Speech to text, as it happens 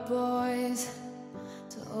boys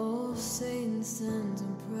to old St. Stan's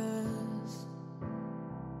Press.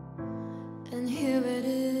 And here it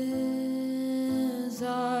is,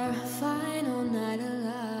 our final night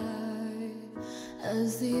alive,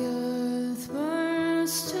 as the earth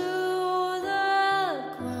burns to the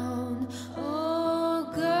ground.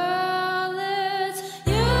 Oh, girl, it's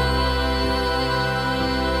you that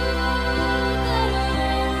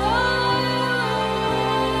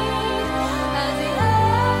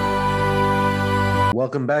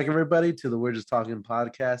Welcome back, everybody, to the We're Just Talking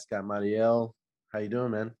podcast. Got Mariel. How you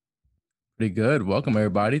doing, man? Pretty good. Welcome,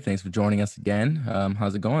 everybody. Thanks for joining us again.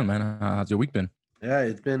 How's it going, man? How's your week been? Yeah,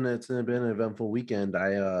 it's been an eventful weekend.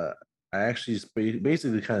 I actually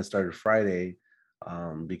basically kind of started Friday,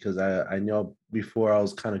 because I know before I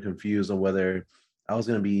was kind of confused on whether I was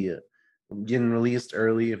going to be getting released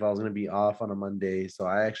early, if I was going to be off on a Monday. So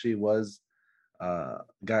I actually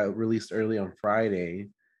got released early on Friday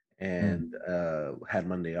and had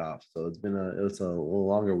Monday off. So it's a little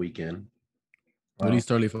longer weekend.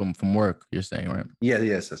 Released early from work, you're saying, right?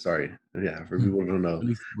 Yes. Sorry. Yeah, for people who don't know.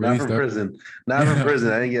 Not Released from early. prison. Not from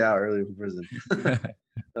prison. I didn't get out early from prison.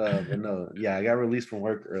 But no, yeah, I got released from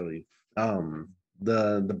work early.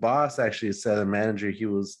 The boss actually said, the manager, we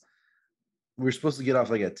were supposed to get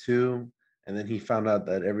off like at 2, and then he found out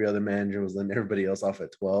that every other manager was letting everybody else off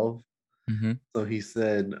at 12. Mm-hmm. So he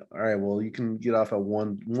said, all right, well, you can get off at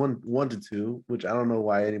 1 to 2, which I don't know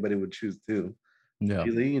why anybody would choose 2. Yeah.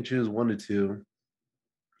 You can choose 1 to 2.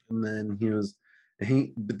 And then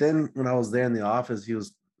but then when I was there in the office, he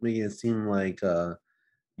was making it seem like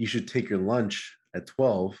you should take your lunch at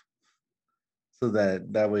 12, so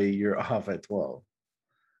that way you're off at 12.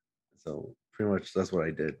 So pretty much that's what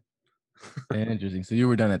I did. Interesting. So you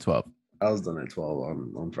were done at 12. I was done at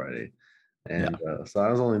 12 on Friday, and so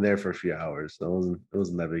I was only there for a few hours. So it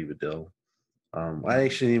wasn't that big of a deal. I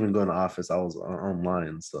actually didn't even go in the office. I was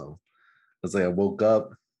online, so it's like I woke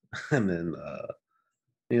up and then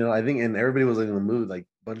I think, and everybody was like in the mood. Like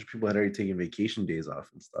a bunch of people had already taken vacation days off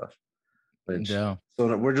and stuff. So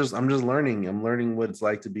I'm just learning. I'm learning what it's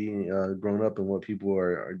like to be grown up and what people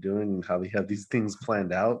are doing and how they have these things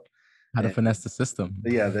planned out. How to finesse the system.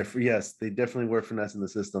 Yeah, they definitely were finessing the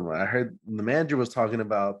system. I heard the manager was talking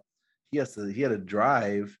about he had to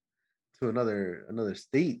drive to another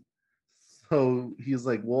state. So he's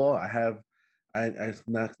like, well,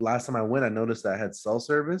 last time I went, I noticed that I had cell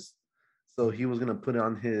service. So he was gonna put it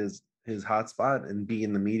on his hotspot and be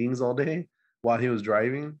in the meetings all day while he was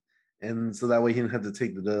driving, and so that way he didn't have to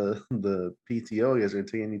take the PTO, I guess, or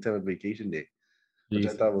take any type of vacation day, which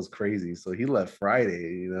I thought was crazy. So he left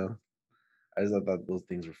Friday. I just thought those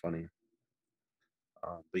things were funny.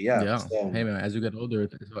 But yeah. So, hey man, as you get older,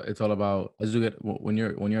 it's all about when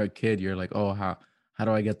you're a kid, you're like, oh, how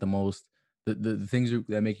do I get the most the things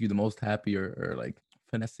that make you the most happy, or like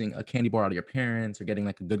finessing a candy bar out of your parents, or getting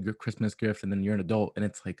like a good Christmas gift, and then you're an adult and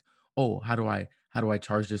it's like, oh, how do I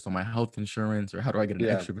charge this on my health insurance, or how do I get an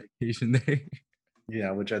extra vacation day?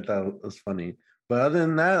 Yeah, which I thought was funny. But other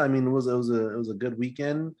than that, I mean, it was a good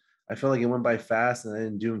weekend. I felt like it went by fast and I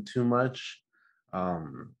didn't do too much.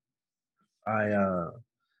 I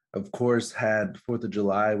of course had 4th of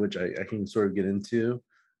July, which I can sort of get into.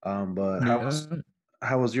 But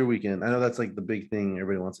how was your weekend? I know that's like the big thing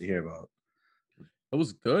everybody wants to hear about. It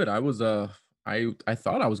was good. I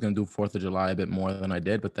thought I was gonna do 4th of July a bit more than I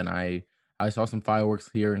did, but then I saw some fireworks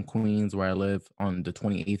here in Queens where I live on the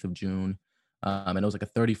 28th of June. And it was like a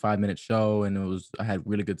 35-minute show, and I had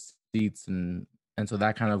really good seats, and so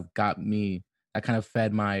that kind of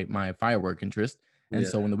fed my firework interest. And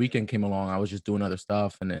so when the weekend came along, I was just doing other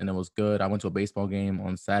stuff, and it was good. I went to a baseball game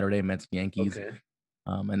on Saturday, Mets Yankees. Okay.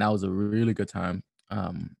 And that was a really good time.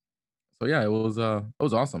 So yeah, it was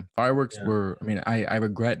awesome. Fireworks were, I mean, I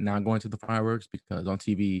regret not going to the fireworks because on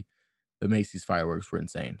TV, the Macy's fireworks were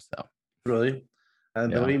insane. So really,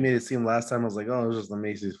 and the way you made it seem last time, I was like, oh, it was just the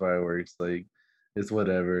Macy's fireworks, like it's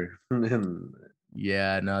whatever.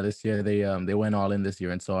 Yeah, no, this year they went all in this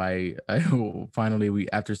year, and so I finally,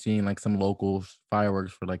 after seeing like some local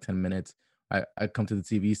fireworks for like 10 minutes, I come to the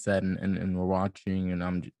TV set and we're watching,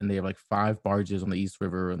 and they have like 5 barges on the East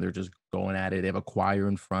River, and they're just going at it. They have a choir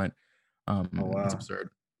in front. Oh, wow. It's absurd.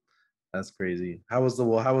 That's crazy. How was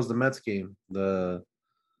the Mets game? It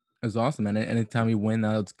was awesome, and anytime we win,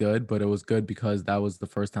 that's good. But it was good because that was the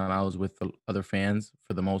first time I was with the other fans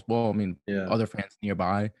for the most. Well, I mean, other fans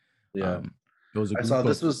nearby. Yeah. It was I saw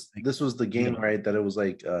this was the game, right? That it was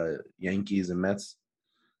like Yankees and Mets,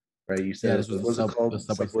 right? You said this was what's it called? The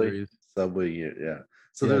Subway Series. Subway, yeah.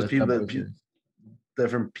 So there's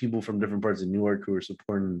different people from different parts of New York who were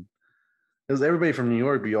supporting. was everybody from New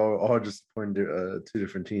York, but all just supporting two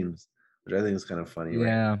different teams, which I think is kind of funny, right?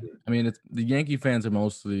 Yeah, I mean, it's the Yankee fans are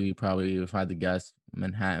mostly probably, if I had to guess,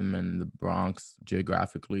 Manhattan and the Bronx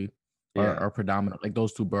geographically Yeah, are predominant. Like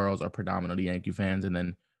those two boroughs are predominantly Yankee fans, and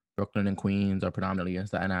then Brooklyn and Queens are predominantly, and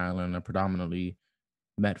Staten Island are predominantly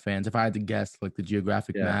Met fans. If I had to guess, like the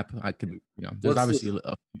geographic yeah. map, I could, there's What's obviously this?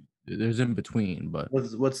 there's in between, but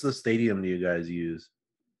What's the stadium do you guys use?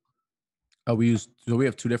 we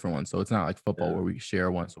have two different ones, so it's not like football Yeah. where we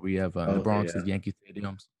share one. So we have in the Okay, Bronx yeah. is Yankee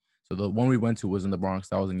Stadiums. So the one we went to was in the Bronx.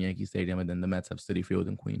 That was in Yankee Stadium, and then the Mets have Citi Field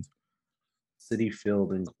in Queens. City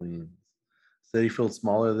Field in Queens. City Field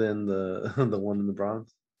smaller than the the one in the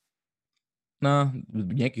Bronx. No,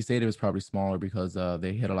 Yankee Stadium is probably smaller because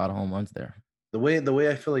they hit a lot of home runs there. The way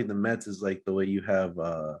I feel like the Mets is like the way you have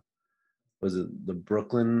was it the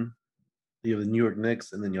Brooklyn? You have the New York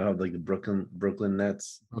Knicks, and then you'll have like the Brooklyn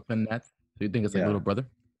Nets. Brooklyn Nets. So you think it's like Yeah, little brother?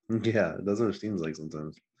 yeah, that's what it seems like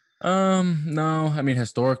sometimes. No. I mean,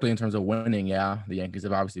 historically, in terms of winning, yeah, the Yankees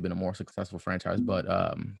have obviously been a more successful franchise, but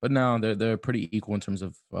no, they're pretty equal in terms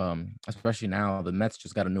of especially now the Mets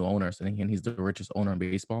just got a new owner, so and he's the richest owner in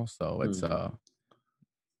baseball. So it's Mhm.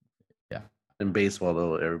 yeah, In baseball,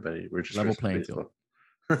 though, everybody we're just level rich in playing field.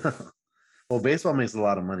 baseball. Well, baseball makes a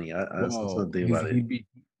lot of money. That's Whoa, the thing about it.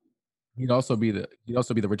 he'd also be the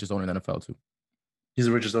richest owner in the NFL too. He's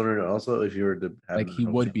the richest owner also. If you were to have Like him he in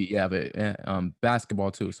a would league. be, yeah, but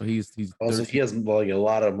basketball too. So he's Also, he has like a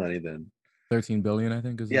lot of money then. 13 billion, I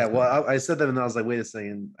think is Yeah, his. well, I said that and I was like, wait a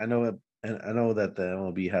second. I know that the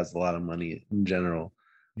MLB has a lot of money in general.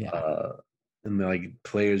 Yeah. Uh, and like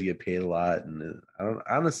players get paid a lot, and I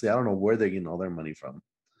don't know where they're getting all their money from.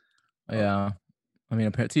 Yeah. I mean,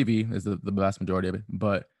 TV is the vast majority of it,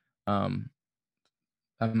 but um,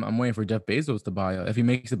 I'm waiting for Jeff Bezos to buy if he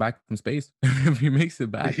makes it back from space. If he makes it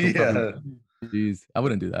back, he'll probably. Yeah, Jeez, I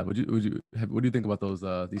wouldn't do that. What do you think about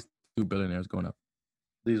these two billionaires going up?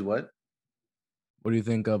 these what? What do you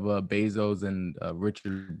think of Bezos and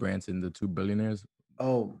Richard Branson, the two billionaires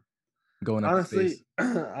Oh, going up to honestly, space?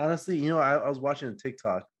 honestly, I was watching a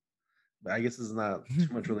TikTok. I guess it's not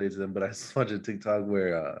too much related to them, but I was watching a TikTok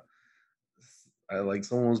where I like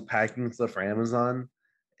someone was packing stuff for Amazon,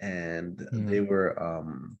 and they Mhm.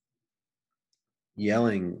 were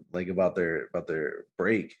yelling like about their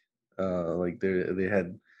break. Like they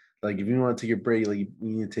had like if you want to take your break, like you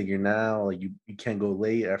need to take your now. Like you can't go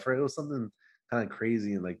late. I forgot it was something kind of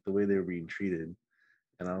crazy and like the way they were being treated.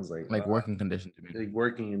 And I was Like working conditions, you mean? like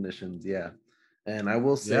working conditions, yeah. And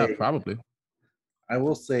Yeah, probably. I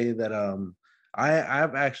will say that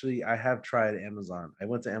I have tried Amazon. I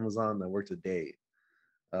went to Amazon. I worked a day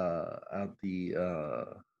at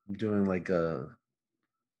the doing like a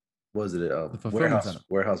was it The fulfillment center.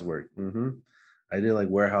 warehouse work. I did like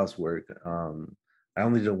warehouse work. I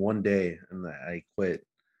only did one day and I quit.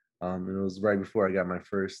 And it was right before I got my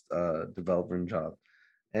first development job,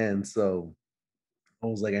 and so I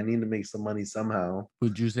was like, I need to make some money somehow.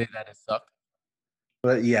 Would you say that it sucked?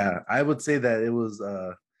 But yeah, I would say that it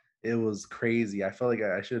was crazy. I felt like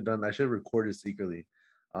I should have recorded secretly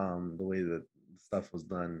the way that stuff was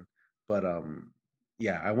done. But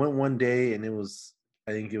yeah, I went one day and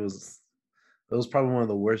I think it was probably one of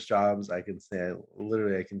the worst jobs I can say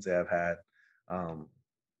I can say I've had. Um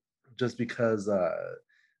just because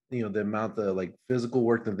the amount of like physical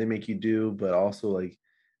work that they make you do, but also like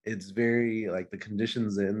it's very like the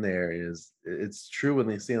conditions in there it's true when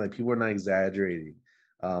they say like people are not exaggerating.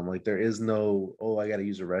 Like there is no, oh, I gotta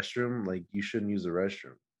use a restroom. Like you shouldn't use a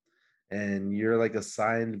restroom. And you're like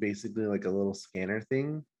assigned basically like a little scanner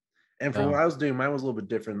thing. And for Yeah. what I was doing, mine was a little bit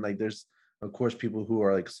different. Like there's of course people who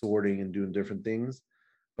are like sorting and doing different things,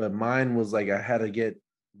 but mine was like I had to get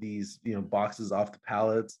these boxes off the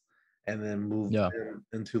pallets and then move Yeah. them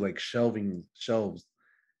into like shelves,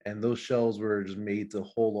 and those shelves were just made to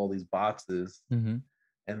hold all these boxes, Mm-hmm.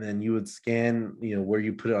 and then you would scan where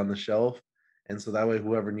you put it on the shelf, and so that way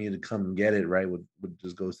whoever needed to come and get it right would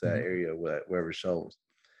just go to that Mm-hmm. area wherever shelves.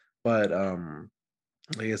 But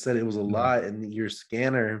like I said, it was a Yeah. lot, and your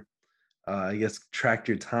scanner I guess tracked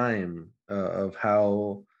your time of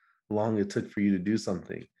how long it took for you to do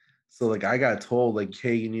something. So like I got told like,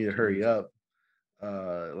 hey, you need to hurry Jeez. up.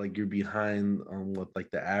 Like you're behind on what like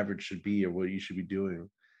the average should be or what you should be doing.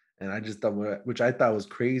 And I just thought, which I thought was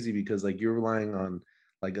crazy because like you're relying on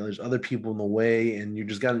like there's other people in the way, and you're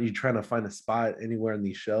trying to find a spot anywhere in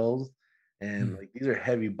these shelves, and like these are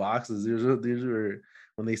heavy boxes. These are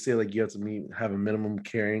when they say like you have to have a minimum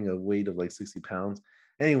carrying a weight of like 60 pounds.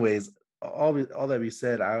 Anyways, all that be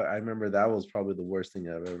said, I remember that was probably the worst thing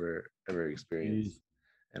I've ever experienced. Jeez.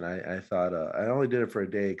 And I thought I only did it for a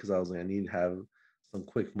day because I was like I need to have some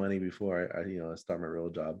quick money before I start my real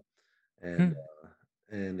job, and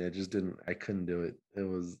Hmm. and it just didn't. I couldn't do it. It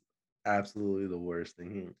was absolutely the worst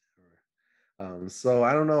thing ever. So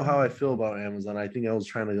I don't know how I feel about Amazon. I think I was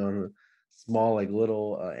trying to go on a small, like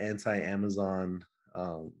little anti-Amazon.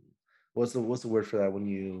 Um, what's the word for that when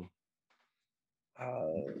you The uh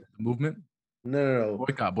movement, no,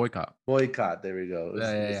 boycott. boycott. There we go.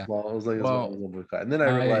 Yeah, yeah, It's yeah. small. It was like a small Well, Amazon boycott, and then I I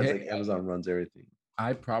realized hey, like Amazon runs everything.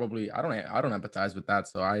 I probably I don't empathize with that.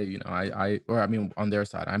 So I mean on their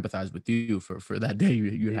side, I empathize with you for that day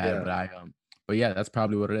you had. Yeah, But yeah, that's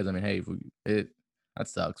probably what it is. I mean, hey, it that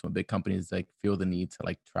sucks when big companies like feel the need to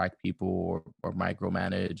like track people or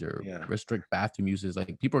micromanage or yeah. restrict bathroom uses.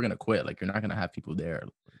 Like people are gonna quit. Like you're not gonna have people there.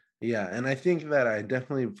 Yeah, and I think that I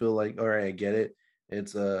definitely feel like, all right, I get it.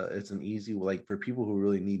 It's an easy, like for people who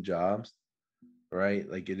really need jobs, right?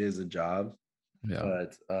 Like it is a job, Yeah,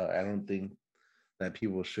 but I don't think that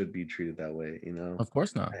people should be treated that way. of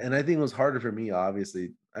course not. And I think it was harder for me,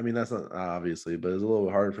 obviously. I mean, that's not obviously, but it's a little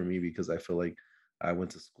bit harder for me because I feel like I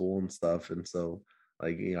went to school and stuff, and so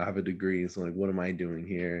like I have a degree, so like, what am I doing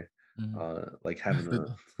here? Mhm. Like having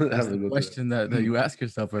The- to That's having the to go through question that you ask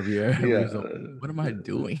yourself every year. yeah, So what am I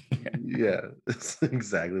doing? yeah, that's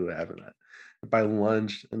exactly what happened. By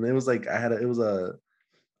lunch, and it was like it was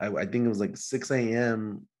I think it was like 6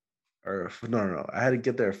 a.m. or no, I had to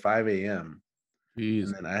get there at 5 a.m. and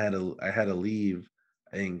Jeez. then I had to leave.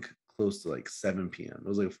 I think close to like 7 p.m. It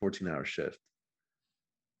was like a 14-hour shift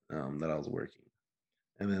that I was working,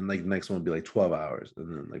 and then like the next one would be like 12 hours,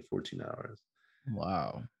 and then like 14 hours.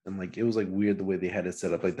 Wow. And like it was like weird the way they had it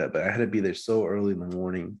set up like that. But I had to be there so early in the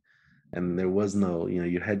morning, and there was no,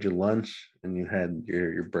 you had your lunch and you had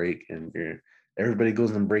your break, and your everybody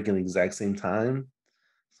goes on break in the exact same time.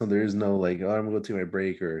 So there is no like, oh, I'm gonna go take my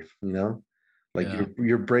break, or like Yeah.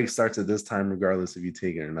 your break starts at this time regardless if you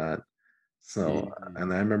take it or not. So Jeez.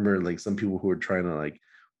 and I remember like some people who were trying to like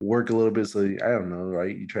work a little bit. So I don't know,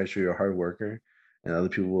 right? You try to show you're a hard worker, and other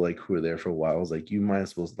people like who were there for a while was like, you might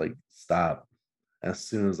as well like stop as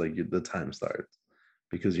soon as like the time starts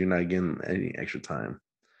because you're not getting any extra time.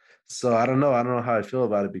 So I don't know. I don't know how I feel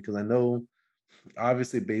about it because I know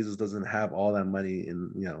obviously Bezos doesn't have all that money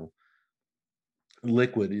in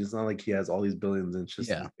liquid. It's not like he has all these billions in just his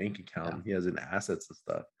Yeah. bank Yeah. account. He has in assets and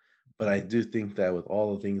stuff. But I do think that with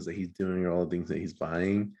all the things that he's doing or all the things that he's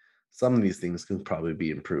buying, some of these things can probably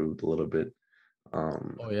be improved a little bit.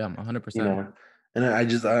 Um, Oh yeah, you 100%. know, and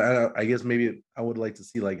I guess maybe I would like to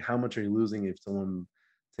see like how much are you losing if someone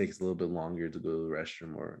takes a little bit longer to go to the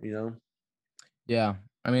restroom or. Yeah.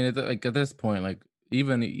 I mean, like at this point, like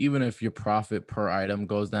even if your profit per item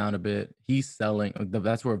goes down a bit, he's selling. Like,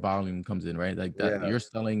 that's where volume comes in, right? Like that Yeah. you're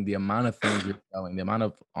selling the amount of things you're selling, the amount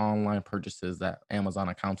of online purchases that Amazon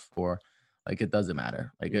accounts for. Like it doesn't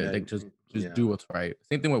matter. Yeah. Like just Yeah. do what's right.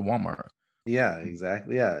 Same thing with Walmart. Yeah,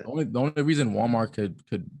 exactly. Yeah. The only reason Walmart could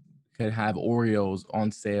have Oreos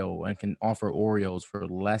on sale and can offer Oreos for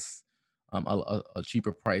less a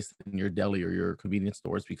cheaper price than your deli or your convenience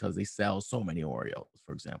stores because they sell so many Oreos,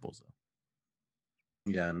 for example. So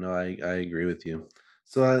Yeah, no, I agree with you.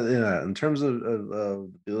 So yeah, in terms of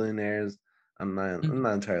billionaires, I'm Mhm.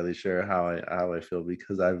 not entirely sure how I feel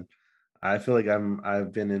because I feel like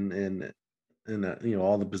I've been in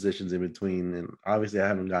all the positions in between, and obviously I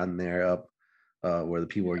haven't gotten there up where the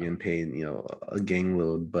people are Yeah. getting paid a gang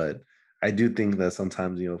load, but I do think that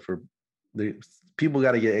sometimes for the people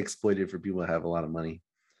got to get exploited for people that have a lot of money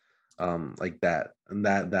like that and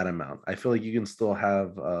that amount. I feel like you can still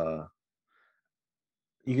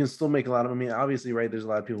make a lot of. I mean, obviously, right? There's a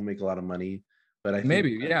lot of people who make a lot of money, but I think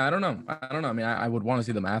Maybe, yeah. I don't know. I don't know. I mean, I would want to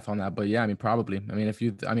see the math on that, but yeah, I mean, probably. I mean,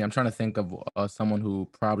 I mean, I'm trying to think of someone who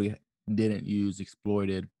probably didn't use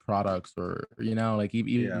exploited products, or like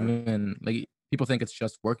yeah. even like people think it's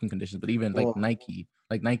just working conditions, but even Well,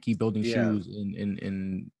 like Nike building yeah, shoes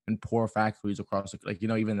in poor factories across, like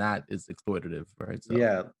even that is exploitative, right? So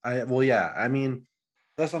yeah. Yeah. I mean,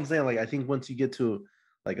 that's what I'm saying. Like, I think once you get to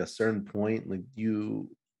like a certain point, like you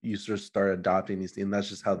sort of start adopting these things. And that's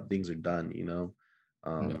just how things are done. yeah,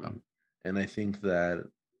 Um, and I think that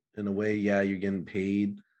in a way, yeah, you're getting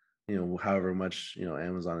paid, however much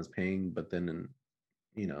Amazon is paying, but then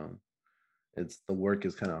you know, it's the work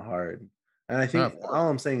is kind of hard. And I yeah, think of course. all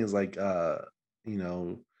I'm saying is like you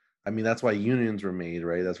know, I mean that's why unions were made,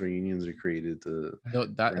 right? That's where unions are created to No,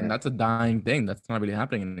 that and grant that's a dying thing. That's not really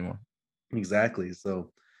happening anymore. exactly.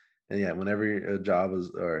 So and yeah, whenever a job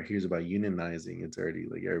is or hears about unionizing, it's already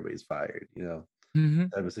like everybody's fired, Hmm.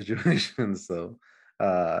 type of situation. So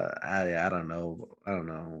I don't know. I don't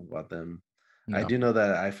know about them. I Yeah, do know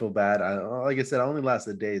that I feel bad. Like I said, I only last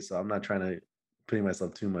a day, so I'm not trying to putting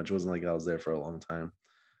myself too much. It wasn't like I was there for a long time.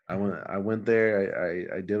 I went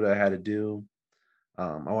there. I did what I had to do.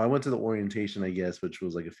 I went to the orientation, I guess, which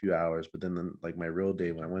was like a few hours. But then, like my real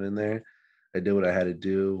day when I went in there, I did what I had to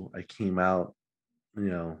do. I came out, you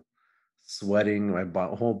know, sweating. My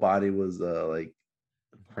whole body was like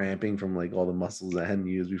cramping from like all the muscles I hadn't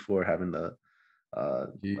used before, having to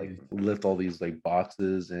like Jeez. lift all these like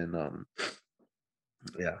boxes and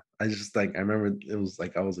yeah. I just like I remember it was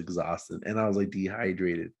like I was exhausted and I was like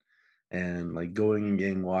dehydrated and like going and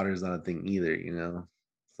getting water is not a thing either, you know.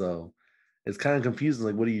 So it's kind of confusing.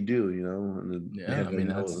 Like, what do you do? You know, and then they Yeah, have I like mean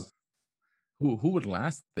no, that's who would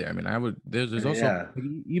last there. I mean, I would. There's also yeah, like,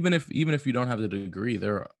 even if you don't have the degree,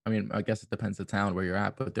 I mean, I guess it depends the town where you're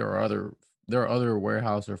at, but there are other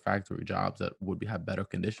warehouse or factory jobs that have better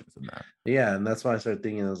conditions than that. yeah, and that's why I started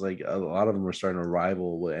thinking. I was like, a lot of them are starting to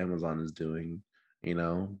rival what Amazon is doing, you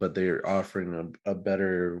know, but they're offering a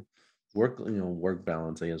better work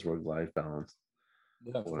balance, I guess, work life balance.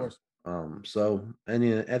 Yeah, of Or course. so and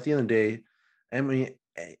yeah, at the end of the day, I mean,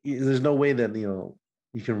 there's no way that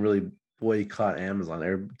you can really boycott Amazon.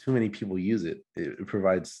 There are too many people use it. It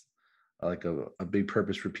provides like a big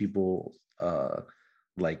purpose for people,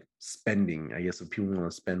 like spending. I guess if people want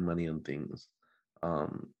to spend money on things,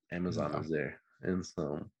 Amazon Yeah. is there, and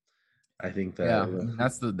so I think that Yeah, I mean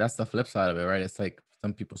that's the flip side of it, right? It's like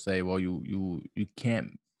some people say, well, you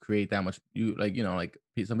can't create that much. You like like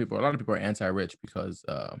a lot of people are anti-rich because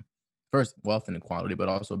first wealth inequality, but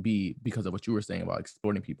also B because of what you were saying about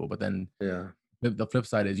exploiting people. But then yeah, the flip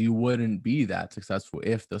side is you wouldn't be that successful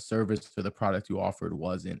if the service or the product you offered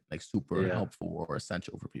wasn't like super yeah, helpful or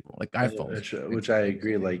essential for people. Like iPhones, which I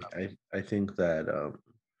agree. Like I think that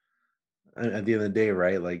at the end of the day,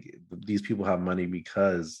 right? Like these people have money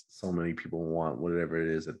because so many people want whatever it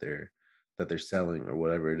is that they're selling or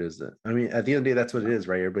whatever it is that I mean, at the end of the day, that's what it is,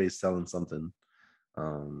 right? Everybody's selling something.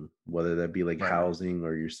 Whether that be like right. housing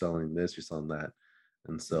or you're selling this, you're selling that.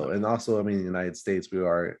 And so, Yeah. and also, I mean, in the United States, we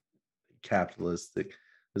are capitalistic.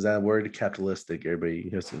 Is that a word capitalistic? Everybody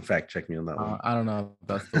has to fact check me on that one. I don't know if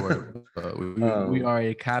that's the word, but we um, are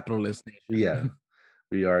a capitalist yeah, nation.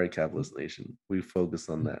 we are a capitalist nation. We focus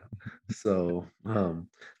on that. So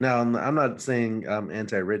now I'm not saying I'm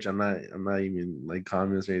anti-rich. I'm not even like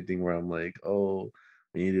communist or anything where I'm like, oh,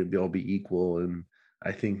 we need to be all be equal. And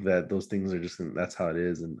I think that those things are just that's how it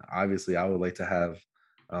is. And obviously I would like to have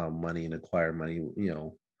money and acquire money,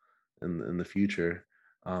 in the future.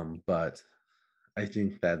 But I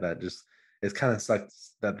think that just it kind of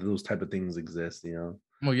sucks that those type of things exist, you know.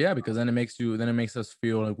 Well, yeah, because then it makes us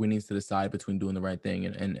feel like we need to decide between doing the right thing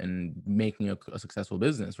and making a successful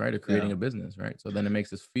business, right? Or Yeah. creating a business, right? So then it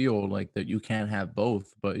makes us feel like that you can't have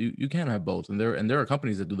both, but you can have both. And there are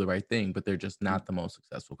companies that do the right thing, but they're just not the most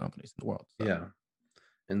successful companies in the world. So Yeah.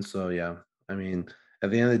 And so yeah, I mean, at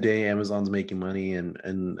the end of the day, Amazon's making money,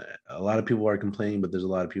 and a lot of people are complaining, but there's a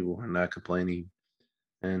lot of people who are not complaining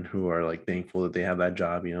and who are like thankful that they have that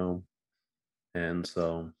job, you know. And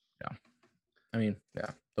so yeah. I mean,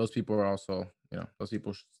 yeah, those people are also, those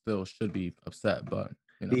people still should be upset, but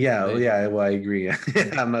yeah, they yeah, well, I agree.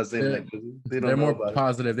 I'm not saying they're that 'cause they they're don't know more about it.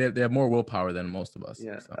 positive. They have more willpower than most of us.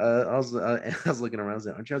 Yeah, So I was looking around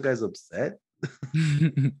saying, aren't y'all guys upset?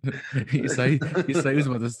 he said he was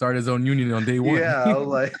about to start his own union on day one. Yeah, I was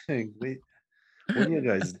like, wait, what are you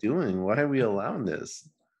guys doing? Why are we allowing this?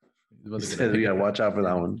 He's about He to get a said, "Yeah, ticket for watch out for that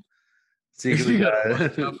that. one." Secretly You gotta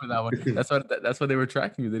watch got out for that one. That's why they were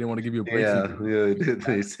tracking you. They didn't want to give you a break. So yeah, yeah.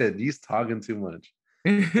 They said he's talking too much.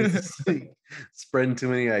 He's like, spreading too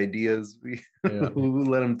many ideas. We yeah. who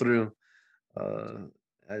let him through. Uh,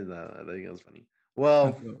 I don't know. I think it was funny.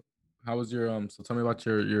 Well, So, how was your So tell me about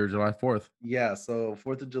your July 4th. yeah. So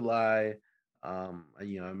Fourth of July. I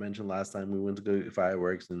mentioned last time we went to go get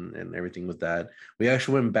fireworks and everything with that. We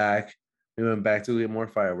actually went back. We went back to get more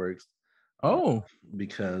fireworks. Uh, Oh,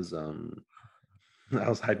 because I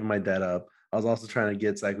was hyping my dad up. I was also trying to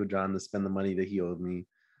get Psycho John to spend the money that he owed me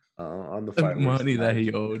on the the fireworks money that tonight.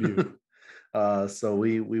 he owed you. So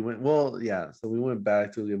we went. Well, yeah. So we went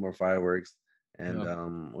back to get more fireworks, and Yeah.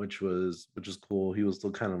 which was cool. He was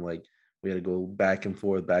still kind of like we had to go back and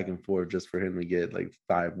forth just for him to get like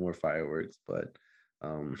 5 more fireworks. But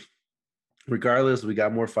um, regardless, we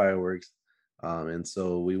got more fireworks, and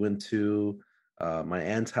so we went to my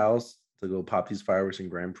aunt's house to go pop these fireworks in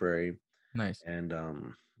Grand Prairie. Nice. And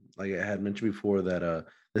like I had mentioned before that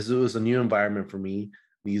this was a new environment for me.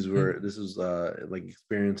 This was like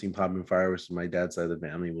experiencing popping fireworks from my dad's side of the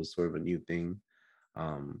family was sort of a new thing.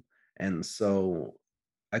 um and so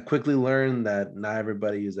I quickly learned that not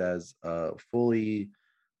everybody is as fully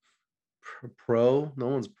pro. No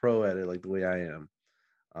one's pro at it like the way I am.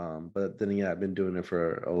 But then yeah, I've been doing it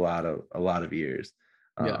for a lot of years.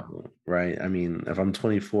 Yeah. Right. I mean, if I'm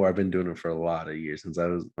 24, I've been doing it for a lot of years since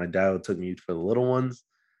my dad took me for the little ones,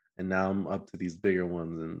 and now I'm up to these bigger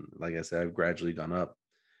ones. And like I said, I've gradually gone up.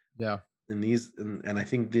 Yeah. And I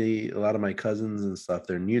think a lot of my cousins and stuff,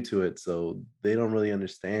 they're new to it, so they don't really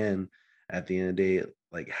understand at the end of the day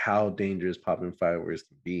like how dangerous popping fireworks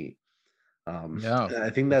can be. Yeah. And I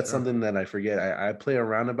think For that's sure. something that I forget. I play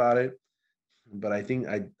around about it, but I think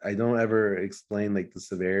I don't ever explain like the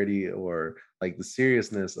severity or like the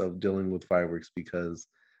seriousness of dealing with fireworks, because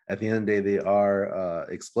at the end of the day they are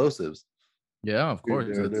explosives. Yeah, of course.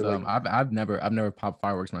 They're It's like, I've never popped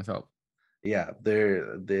fireworks myself. yeah,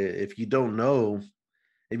 they're if you don't know,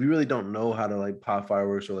 if you really don't know how to like pop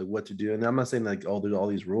fireworks or like what to do, and I'm not saying like, oh, there's all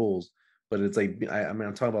these rules, but it's like I mean,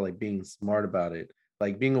 I'm talking about like being smart about it,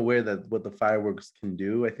 like being aware that what the fireworks can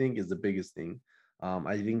do, I think is the biggest thing.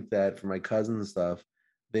 I think that for my cousins and stuff,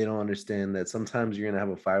 they don't understand that sometimes you're gonna have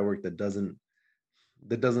a firework that doesn't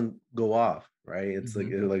go off, right? It's like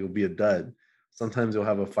Hmm. it'll be a dud. Sometimes you'll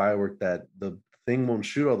have a firework that the thing won't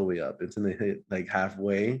shoot all the way up. It's in the hit like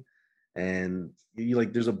halfway, and you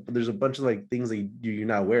like there's a bunch of like things that you're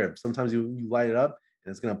not aware of. Sometimes you light it up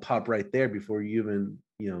and it's gonna pop right there before you even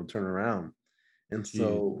turn around. And Jeez.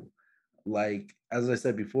 so, like as I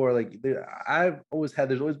said before, like there's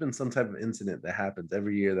always been some type of incident that happens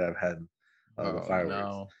every year that I've had the Oh fireworks.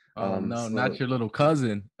 no. Oh no, not So your little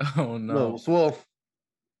cousin. Oh no, no. so, well,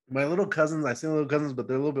 my little cousins, I see little cousins, but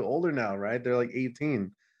they're a little bit older now, right? They're like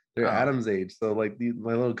 18. They're Oh Adam's age. So like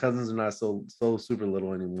my little cousins are not so super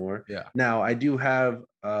little anymore. yeah. Now I do have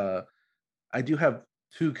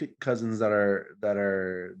two cousins that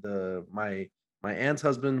are my aunt's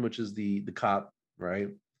husband, which is the cop, right?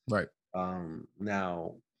 Right.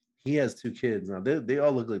 Now he has two kids. Now they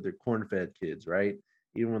all look like they're corn-fed kids, right?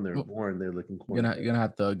 Even when they're Well, born, they're looking you're corn-fed.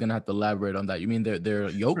 gonna have to elaborate on that. You mean they're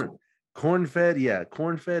yolk? Corn fed, yeah.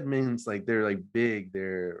 Corn fed means like they're like big,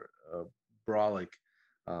 they're brolic.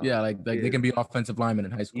 Yeah, Um, like they can be offensive linemen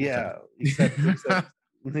in high school yeah, technically. except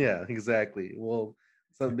yeah, exactly. Well,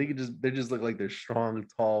 so they just look like they're strong,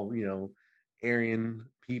 tall, Aryan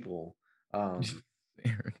people. Um,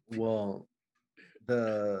 Aaron. well,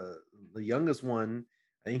 the youngest one,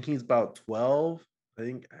 I think he's about 12. I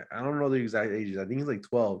don't know the exact ages. I think he's like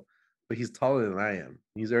 12, but he's taller than I am.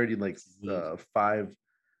 He's already like Jeez. five,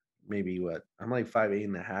 maybe what, I'm like 5'8"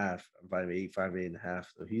 and a half. I'm 5'8", 5'8" and a half.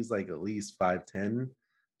 So he's like at least 5'10",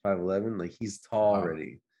 5'11". Like he's tall Wow.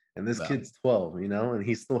 already. And this Yeah. kid's 12, and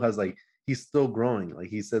he still has like he's still growing. Like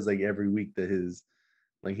he says like every week that his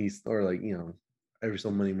like he's or like every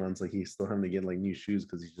so many months like he's still having to get like new shoes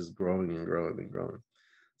because he's just growing and growing and growing.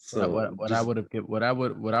 So What I just would have give what I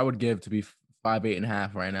would give to be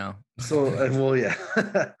 5'8.5" right now. so well, yeah.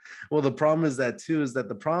 Well, the problem is that too is that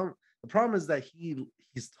the problem is that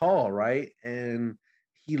he's tall, right? And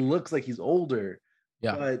he looks like he's older.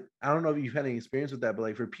 Yeah. But I don't know if you've had any experience with that, but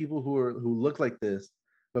like for people who look like this,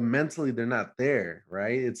 but mentally they're not there,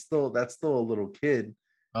 right? That's still a little kid in,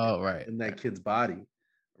 Oh right. in that Right. kid's body,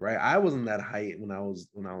 right? I wasn't that height when I was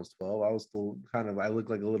 12. I was still I looked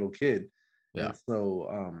like a little kid. Yeah. And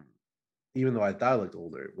so even though I thought I looked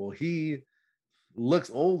older, well, he looks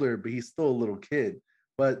older, but he's still a little kid.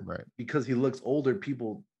 But Right. because he looks older,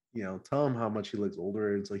 people, tell him how much he looks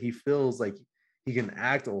older, and so he feels like he can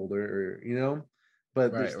act older,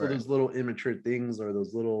 But there's Right. still Right. those little immature things or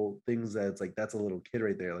those little things that it's like that's a little kid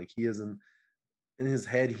right there. Like he isn't in his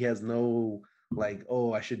head. He has no like,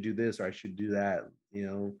 oh, I should do this or I should do that.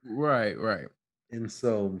 Right. Right. And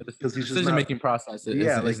so because The he's just decision not, making process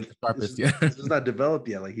yeah, isn't like the it's sharpest just, yet. it's just not developed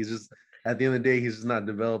yet. Like he's just at the end of the day, he's just not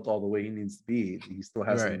developed all the way he needs to be. He still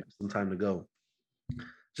has Right. some time to go.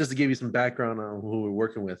 Just to give you some background on who we're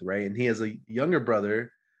working with, right? And he has a younger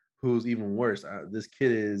brother who's even worse. This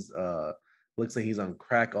kid is looks like he's on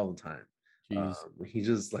crack all the time. Jeez. He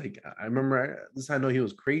just like I remember this. I know he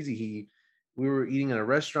was crazy. We were eating at a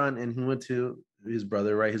restaurant and he went to his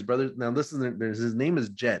brother, right? His brother. Now this is his name is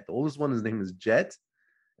Jet. The oldest one, his name is Jet,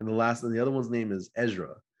 and the other one's name is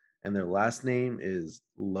Ezra, and their last name is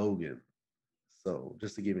Logan. So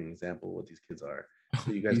just to give you an example of what these kids are,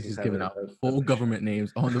 so you guys He's can just have giving out a full picture. government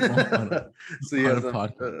names on the So he on has a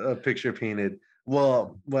podcast. a picture painted.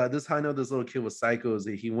 Well, this how I know this little kid was psycho is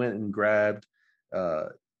that he went and grabbed. Uh,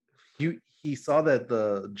 he saw that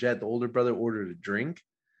the older brother, ordered a drink,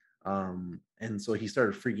 and so he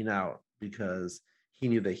started freaking out because he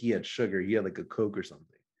knew that he had sugar. He had like a Coke or something.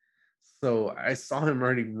 So I saw him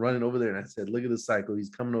already running over there, and I said, "Look at this psycho! He's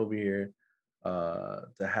coming over here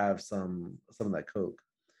to have some of that Coke."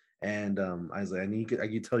 And I was like, I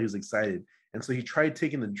could tell he was excited. And so he tried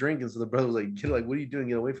taking the drink, and so the brother was like, "Get, like, what are you doing?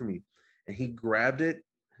 Get away from me!" And he grabbed it,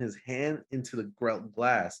 his hand into the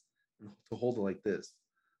glass to hold it like this.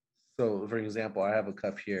 So, for example, I have a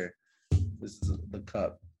cup here. This is the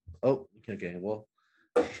cup. Oh, okay. Well,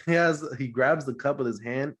 he grabs the cup with his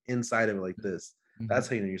hand inside of it like this. That's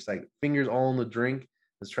how you know you're like fingers all in the drink.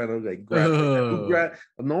 Is trying to like grab it.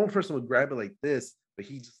 A normal person would grab it like this, but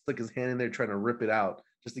he just stuck his hand in there trying to rip it out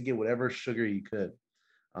just to get whatever sugar he could.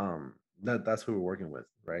 That's who we're working with,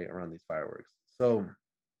 right, around these fireworks. So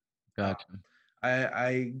Gotcha.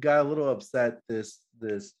 I got a little upset this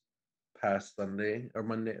past Sunday or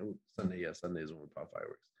Monday. Sunday is when we pop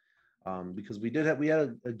fireworks. Because we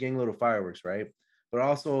had a gang load of fireworks, right? But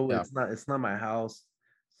also it's not my house,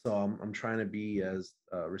 so I'm trying to be as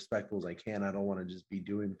respectful as I can. I don't want to just be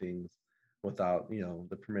doing things without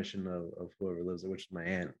the permission of whoever lives there, which is my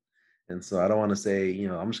aunt. And so I don't want to say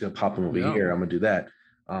I'm just gonna pop them over here. I'm gonna do that.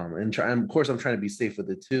 And of course I'm trying to be safe with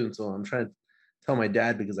it too. And so I'm trying to tell my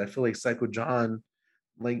dad, because I feel like Psycho John,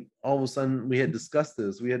 like all of a sudden we had discussed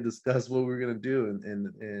this. We had discussed what we were gonna do,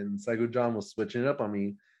 and Psycho John was switching it up on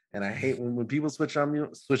me. And I hate when people switch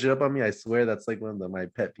it up on me. I swear that's like one of my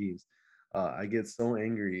pet peeves. I get so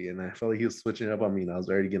angry, and I felt like he was switching it up on me, and I was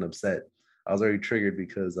already getting upset. I was already triggered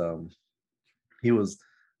because he was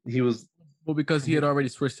well, because he had already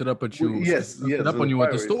switched it up at you. Yes, up on you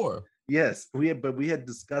at the store. Yes, we had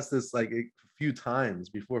discussed this like a few times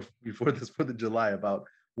before this 4th of July about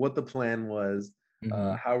what the plan was,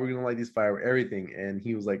 how we're gonna light these fireworks, everything. And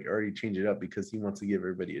he was like already change it up because he wants to give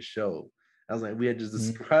everybody a show. I was like, we had just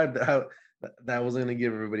described how that wasn't gonna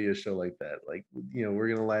give everybody a show like that. Like, we're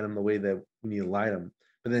gonna light them the way that we need to light them.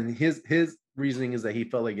 But then his reasoning is that he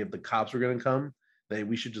felt like if the cops were gonna come, that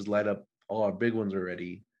we should just light up all our big ones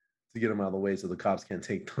already to get them out of the way so the cops can't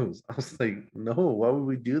take those. I was like, no, why would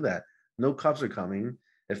we do that? No cops are coming.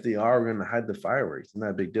 If they are, we're gonna hide the fireworks. It's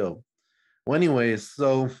not a big deal. Well, anyways,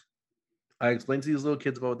 so I explained to these little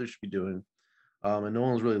kids about what they should be doing, and no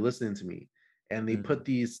one was really listening to me. And they put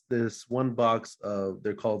this one box of,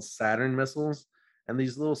 they're called Saturn missiles, and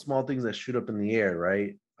these little small things that shoot up in the air,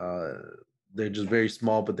 right? They're just very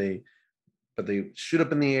small, but they shoot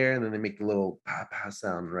up in the air, and then they make a little pa pa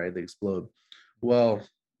sound, right? They explode. Well,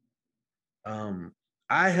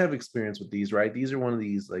 I have experience with these, right? These are one of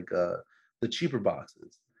these like the cheaper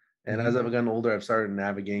boxes. And as I've gotten older, I've started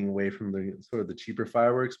navigating away from the sort of the cheaper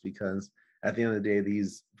fireworks, because at the end of the day,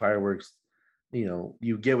 these fireworks,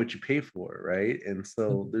 you get what you pay for, right? And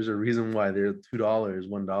so there's a reason why they're $2,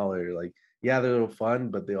 $1. Like, yeah, they're a little fun,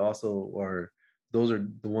 but they also are. Those are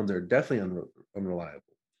the ones that are definitely unreliable.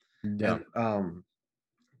 Yeah. And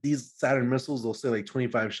these Saturn missiles, they'll say like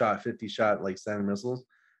 25 shot, 50 shot, like Saturn missiles.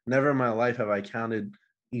 Never in my life have I counted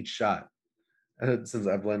each shot since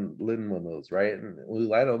I've lit one of those, right? And we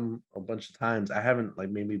light them a bunch of times. I haven't, like,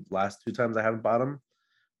 maybe last 2 times I haven't bought them,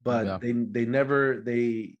 but they never,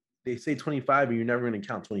 they say 25, and you're never going to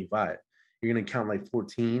count 25. You're going to count like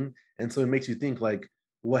 14. And so it makes you think, like,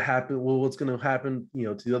 what happened? Well, what's going to happen,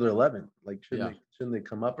 to the other 11? Like, shouldn't they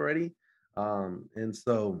come up already? And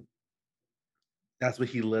so that's what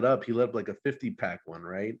he lit up. He lit up like a 50 pack one,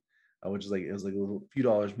 right? Which is like, it was like a few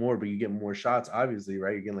dollars more, but you get more shots, obviously,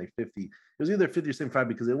 right? You're getting like 50. It was either 50 or 75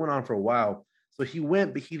 because it went on for a while. So he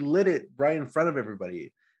went, but he lit it right in front of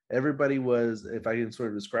everybody. Everybody was, if I can sort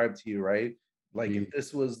of describe to you, right? Like, if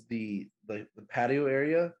this was the patio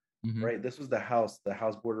area, right? This was the house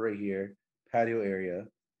border right here, patio area.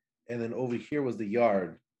 And then over here was the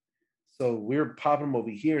yard. So we're popping them over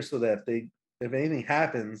here so that if anything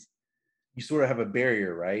happens, you sort of have a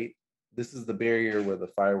barrier, right? This is the barrier where the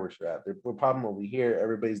fireworks are at. We're popping over here.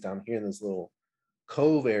 Everybody's down here in this little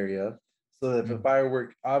cove area. So that if a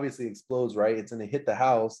firework obviously explodes, right, it's going to hit the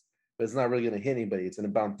house, but it's not really going to hit anybody. It's going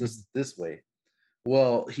to bounce this way.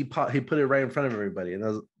 Well, he put it right in front of everybody, and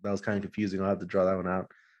that was kind of confusing. I'll have to draw that one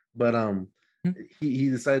out. But he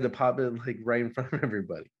decided to pop it like right in front of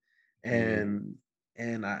everybody, and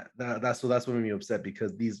that's what made me upset,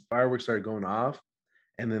 because these fireworks started going off,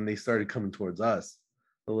 and then they started coming towards us,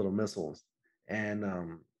 the little missiles.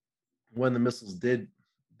 And when the missiles did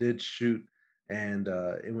shoot, and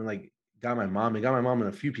it went like got my mom and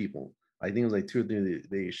a few people. I think it was like 2 or 3.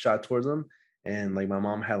 They shot towards them, and like my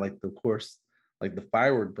mom had like, of course, like the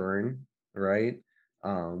firework burn, right?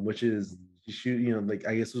 Which is shoot, like,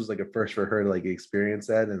 I guess it was like a first for her to like experience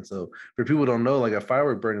that. And so for people who don't know, like, a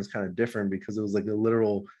firework burn is kind of different, because it was like a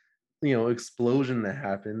literal, explosion that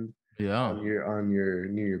happened on your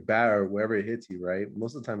near your back or wherever it hits you, right?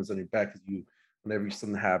 Most of the time it's on your back, because whenever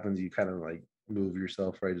something happens, you kind of like move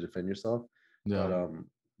yourself, right, to defend yourself.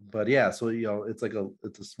 but yeah, so it's like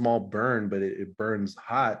it's a small burn, but it burns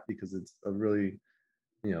hot because it's a really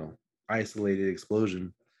you know isolated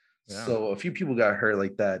explosion. Yeah. So a few people got hurt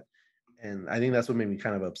like that, and I think that's what made me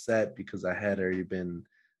kind of upset because I had already been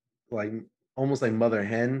like almost like mother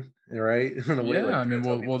hen, right? In a way, Yeah, like I mean, trying to tell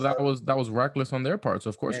well, people stuff. that was reckless on their part. So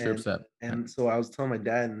of course you're and upset. Yeah. and so I was telling my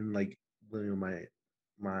dad and like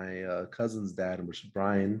my cousin's dad, which is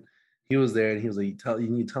Brian, he was there and he was like, you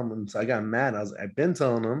need to tell him. So I got mad. I've been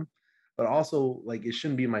telling him, but also like it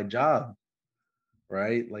shouldn't be my job,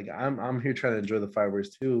 right? Like I'm here trying to enjoy the fireworks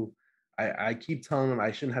too. I keep telling him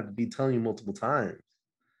I shouldn't have to be telling you multiple times,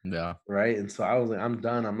 Yeah. right? And so I was like, I'm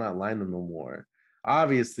done. I'm not lining no more.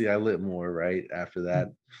 Obviously, I lit more right after that,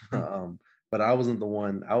 but I wasn't the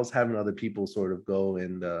one. I was having other people sort of go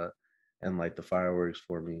and light the fireworks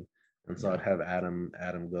for me, and so I'd Yeah. have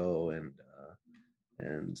Adam go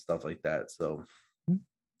and stuff like that. So Mm.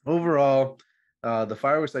 overall, the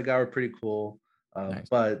fireworks I got were pretty cool, Nice.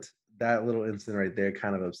 but that little incident right there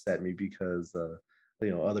kind of upset me because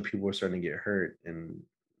other people were starting to get hurt, and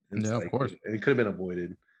it's Yeah, of like course. it could have been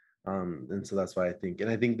avoided. And so that's why I think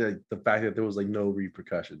that the fact that there was like no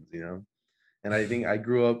repercussions, and I think I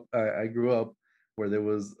grew up where there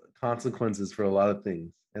was consequences for a lot of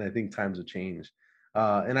things, and I think times have changed.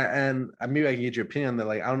 Maybe I can get your opinion on that.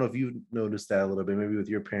 Like I don't know if you noticed that a little bit, maybe with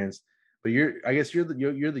your parents, but I guess you're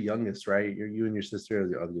the youngest, right? You and your sister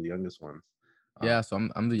are the youngest ones. Uh, Yeah, so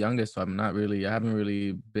I'm the youngest, so I haven't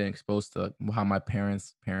really been exposed to how my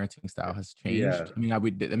parents' parenting style has yeah, changed. I mean, I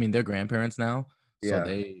mean they're grandparents now, so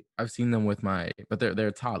yeah, I've seen them with but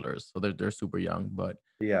they're toddlers, so they're super young,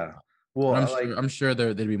 yeah. but Well, like I'm sure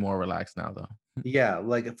they'd be more relaxed now though. yeah,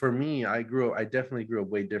 like for me, I definitely grew up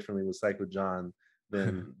way differently with Psycho John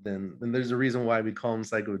than and there's a reason why we call him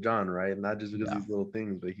Psycho John, right? Not just because Yeah. these little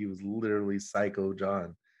things, but he was literally Psycho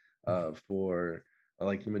John for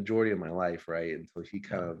like the majority of my life, right? Until he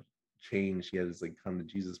kind Yeah. of changed. He had his like come to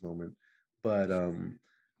Jesus moment. But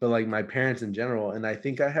but like my parents in general, and I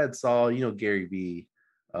think I had saw, Gary Vee,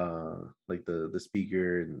 like the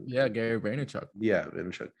speaker Yeah, and Gary Vaynerchuk. yeah,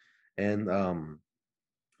 Vaynerchuk. And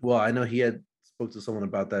well, I know he had spoke to someone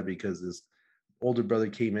about that because his older brother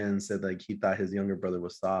came in and said like he thought his younger brother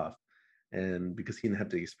was soft, and because he didn't have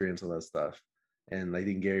to experience all that stuff. And I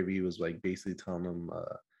think Gary Vee was like basically telling him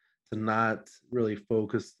to not really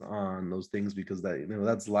focus on those things because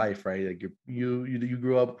that's life, right? Like you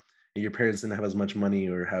grew up and your parents didn't have as much money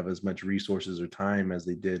or have as much resources or time as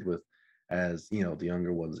they did with as the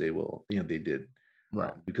younger ones they did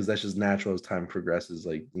Right. because that's just natural as time progresses.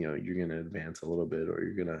 Like you're gonna advance a little bit, or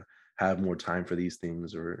you're gonna have more time for these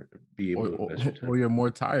things, or be able Or to or, invest your time. or you're more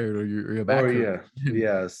tired or your Or back hurts. yeah,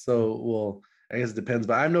 yeah. So well, I guess it depends.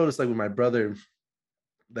 But I've noticed like with my brother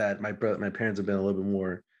that my parents have been a little bit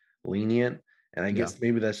more lenient. And I Yeah. guess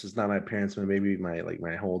maybe that's just not my parents, but maybe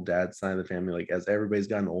my whole dad's side of the family. Like as everybody's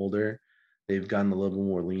gotten older, they've gotten a little bit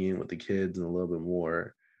more lenient with the kids and a little bit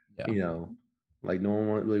more, Yeah. you know, like no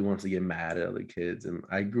one really wants to get mad at other kids. And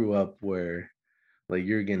I grew up where like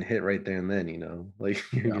you're getting hit right there and then, like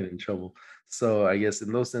you're Yeah. getting in trouble. So I guess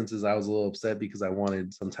in those senses, I was a little upset because I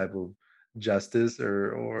wanted some type of justice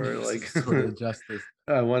or like Sort of justice.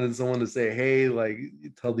 I wanted someone to say, hey, like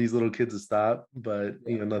tell these little kids to stop, but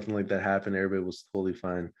Yeah. nothing like that happened. Everybody was totally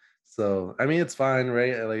fine. So I mean, it's fine,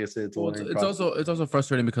 right? Like I said, it's a Well, learning process. it's also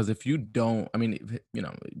frustrating because if you don't, I mean, you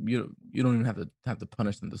don't even have to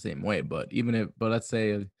punish them the same way. But let's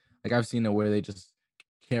say, like I've seen it where they just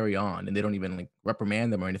carry on and they don't even like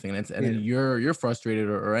reprimand them or anything, and then Yeah. you're frustrated,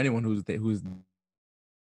 or anyone who's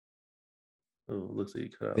Oh, looks like you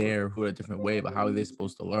cut out. there who are a different way, but how are they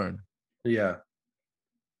supposed to learn? Yeah.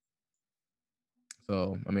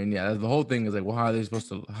 So I mean, yeah, the whole thing is like, well, how are they supposed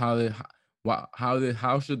to? How are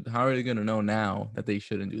they gonna know now that they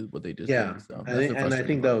shouldn't do what they just Yeah. did? So that's the I frustrating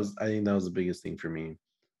think part. I think that was the biggest thing for me.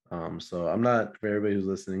 So I'm not for everybody who's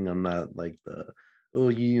listening, I'm not like oh,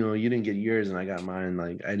 you didn't get yours and I got mine.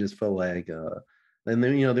 Like I just felt like and then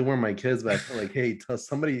they weren't my kids, but I felt like, hey, tell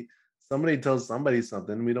somebody tell somebody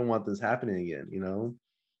something. We don't want this happening again.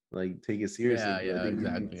 Like take it seriously. Yeah, But I yeah, think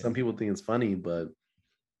exactly. some people think it's funny, but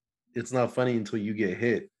it's not funny until you get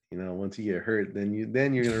hit. Once you get hurt, then you're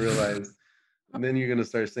gonna realize, then you're gonna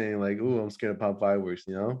start saying like, "Oh, I'm scared of pop fireworks."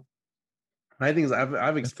 My thing is, I've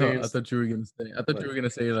I experienced thought you were gonna say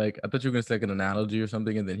like I thought you were gonna say like an analogy or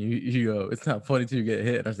something, and then you go, it's not funny till you get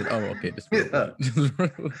hit. And I said, oh, okay, just roll with yeah. it. Just roll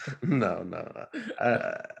with No, no, no.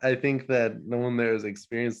 it. I think that no one there has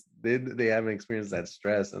experienced they haven't experienced that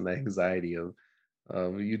stress and the anxiety of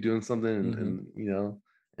you doing something Mhm.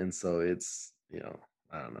 and so it's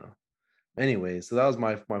I don't know. Anyway, so that was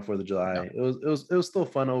my 4th of Yeah. July. It was still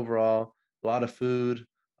fun overall. A lot of food.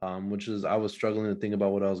 which is I was struggling to think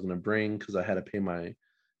about what I was going to bring because I had to pay my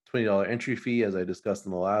 $20 entry fee, as I discussed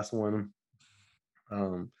in the last one.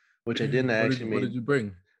 Which I didn't. What did you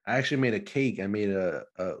bring? I actually made a cake. I made a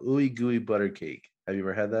ooey gooey butter cake. Have you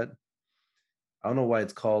ever had that? I don't know why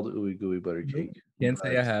it's called ooey gooey butter Nope. cake, Can't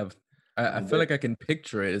say I but have. I feel there, like I can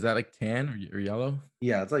picture it. Is that like tan or yellow?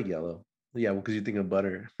 yeah, it's like yellow. Yeah, well, because you think of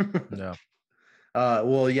butter. No.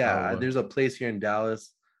 Well, yeah, Oh, there's a place here in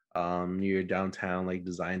Dallas, near downtown, like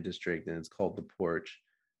Design District, and it's called The Porch.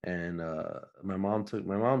 And my mom,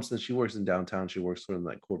 since she works in downtown, she works sort of in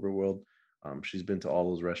that corporate world. She's been to all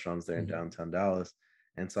those restaurants there in mhm. downtown Dallas.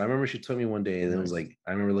 And so I remember she took me one day, and it was Nice. like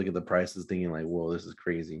I remember looking at the prices, thinking like, "Whoa, this is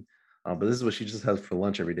crazy." But this is what she just has for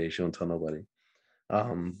lunch every day. She don't tell nobody.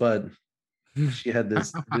 But she had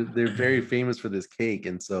this. They're very famous for this cake,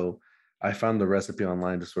 and so I found the recipe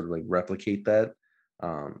online to sort of like replicate that.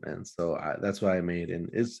 And so that's what I made, and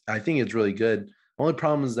I think it's really good. Only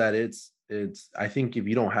problem is that it's I think if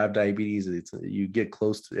you don't have diabetes, it's you get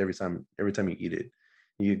close to every time you eat it,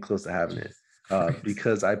 you get close to having it. Jesus Christ.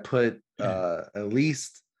 Because I put at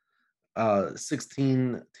least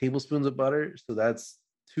 16 tablespoons of butter, so that's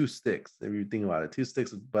 2 sticks. If you think about it, 2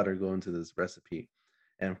 sticks of butter go into this recipe,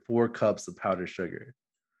 and 4 cups of powdered sugar.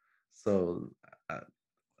 So uh,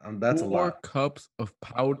 that's a 4 lot. cups of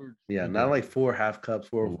powdered Yeah, not sugar. like 4 half cups,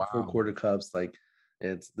 four Wow. quarter cups. Like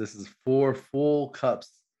this is 4 full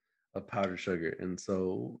cups of powdered sugar. And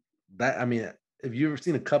so that, I mean, if you've ever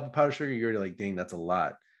seen a cup of powdered sugar, you're already like, dang, that's a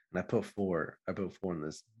lot. And I put four. I put four in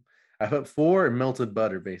this. I put four in melted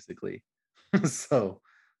butter, basically. So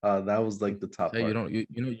that was like the top Say you part. don't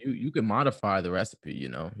you could modify the recipe, you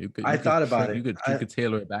know. I You could thought about trim it. you could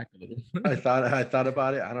tailor it back a little. I thought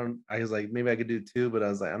about it. I was like, maybe I could do two, but I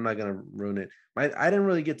was like, I'm not gonna ruin it. I didn't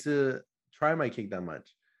really get to try my cake that much.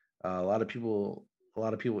 A lot of people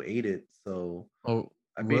ate it, so Oh,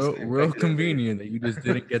 I basically real infected everybody. convenient that you just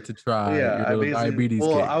didn't get to try Yeah, your I little basically, diabetes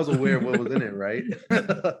well, cake. I was aware of what was in it, right?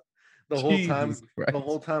 Jesus The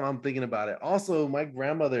whole Christ. time I'm thinking about it. Also, my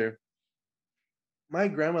grandmother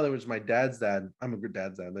was my dad's dad. I'm a good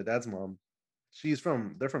dad's dad. My dad's mom. They're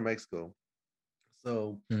from Mexico.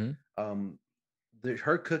 So, Mhm. um,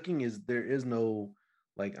 her cooking is there is no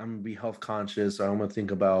like I'm gonna be health conscious or I'm gonna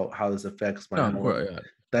think about how this affects my No, of health. course, yeah.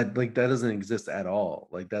 That doesn't exist at all.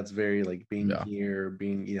 Like that's very like being Yeah. here,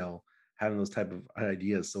 being having those type of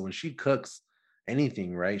ideas. So when she cooks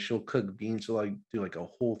anything, right? She'll cook beans. She'll like do like a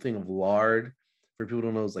whole thing of lard. For people who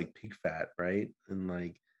don't know, it's like pig fat, right? And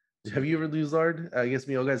like, have you ever used lard? I guess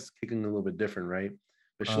me, you guys cooking a little bit different, right?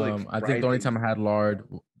 But she'll like I think fry things. the only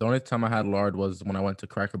time I had lard was when I went to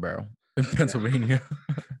Cracker Barrel in Pennsylvania.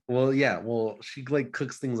 Well, yeah. Well, she like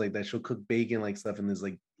cooks things like that. She'll cook bacon like stuff, and there's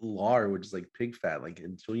like lard, which is like pig fat, like,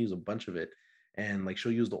 and she'll use a bunch of it, and like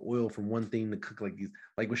she'll use the oil from one thing to cook like these.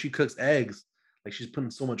 Like when she cooks eggs, like she's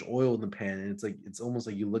putting so much oil in the pan, and it's like it's almost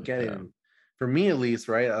like you look at it, Yeah. and for me at least,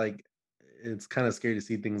 right? Like it's kind of scary to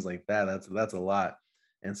see things like that. That's a lot,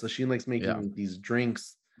 and so she likes Yeah. making these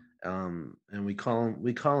drinks, and we call them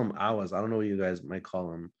awas. I don't know what you guys might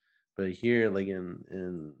call them, but here, like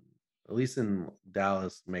in at least in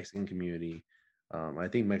Dallas Mexican community, I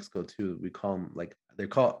think Mexico too, we call them like they're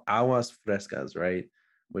called aguas frescas, right?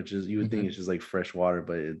 Which is you would think Mhm. it's just like fresh water,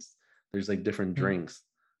 but there's like different Mhm. drinks.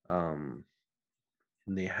 And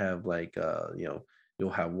they have like you'll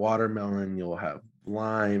have watermelon, you'll have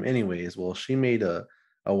lime. Anyways, well, she made a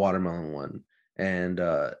watermelon one, and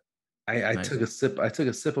Nice. I took a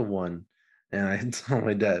sip of one, and I told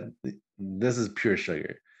my dad, "This is pure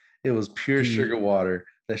sugar." It was pure sugar Gee. water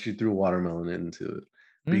that she threw watermelon into it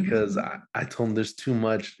Mhm. because I told him there's too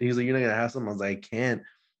much. He's like, "You're not gonna have some." I was like, "I can't."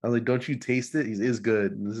 I was like, "Don't you taste it?" He's, "It's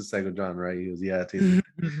good." And this is Psycho John, right? He goes, "Yeah, it tastes good."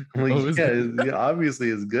 I'm Oh, like, it's "Yeah, good. yeah, obviously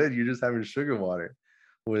it's good. You're just having sugar water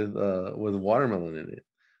with watermelon in it."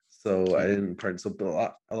 So I Gee. didn't part. So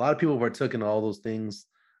a lot of people partook in all those things.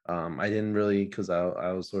 I didn't really because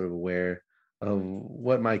I was sort of aware of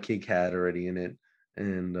what my cake had already in it,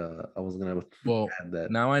 and I was gonna Well, add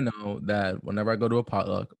that. now I know that whenever I go to a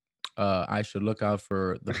potluck, I should look out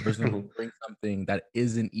for the person who brings something that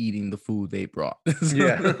isn't eating the food they brought. So,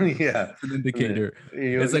 Yeah, yeah. it's an indicator.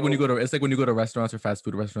 It's like when you go to restaurants or fast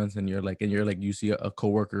food restaurants and you're like you see a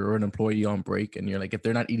coworker or an employee on break and you're like, if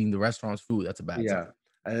they're not eating the restaurant's food, that's a bad sign.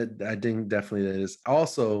 Yeah, I think definitely that is.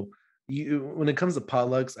 Also, you when it comes to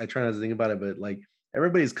potlucks, I try not to think about it, but like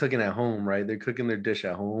everybody's cooking at home, right? They're cooking their dish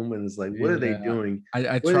at home, and it's like, what are they Yeah. doing?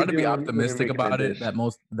 I What are try they to be doing when they're optimistic making that about it dish?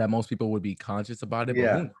 that most people would be conscious about it, but who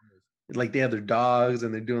Yeah, knows? like they have their dogs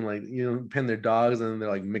and they're doing like pin their dogs and they're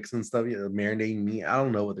like mixing stuff, marinating meat. I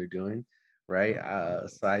don't know what they're doing, right?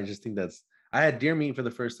 So I just think I had deer meat for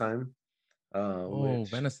the first time. Oh,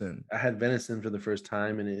 which venison. I had venison for the first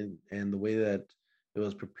time, and the way that it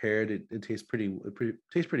was prepared, it tastes tastes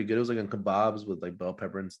pretty good. It was like on kebabs with like bell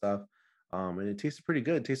pepper and stuff, and it tasted pretty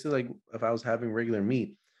good. It tasted like if I was having regular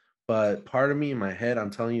meat, but part of me in my head, I'm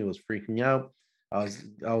telling you, was freaking out. I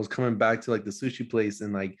was coming back to like the sushi place,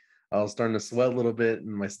 and like I was starting to sweat a little bit,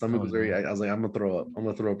 and my stomach Oh was very. no. I was like, I'm gonna throw up. I'm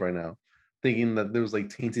gonna throw up right now, thinking that there was like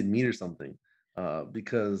tainted meat or something.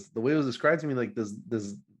 Because the way it was described to me, like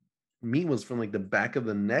this meat was from like the back of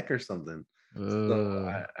the neck or something. So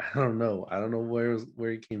Uh, I don't know. I don't know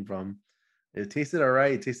where it came from. It tasted all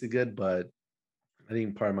right. It tasted good, but I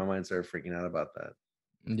think part of my mind started freaking out about that.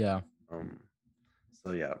 yeah. Um,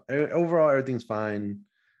 so yeah, overall everything's fine.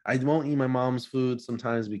 I won't eat my mom's food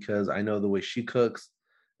sometimes because I know the way she cooks,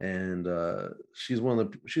 and she's one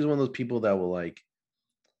of those people that will like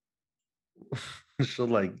she'll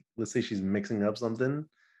like, let's say she's mixing up something,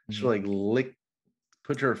 she'll Mhm. like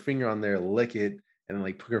put her finger on there, lick it, and then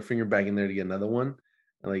like put her finger back in there to get another one,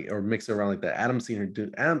 and like or mix it around like that. Adam's seen her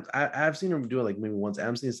do. I've seen her do it like maybe once.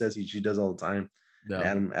 Adam says she does all the time,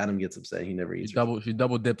 and Yeah. Adam gets upset. He never She eats her food.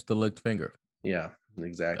 double dips the licked finger. Yeah, Yeah.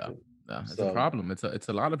 exactly. Yeah. It's a So problem. It's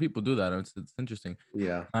a lot of people do that. It's interesting.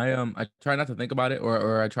 yeah, I try not to think about it,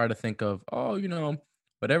 or I try to think of, oh,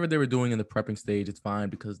 whatever they were doing in the prepping stage, it's fine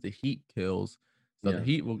because the heat kills. So the yeah,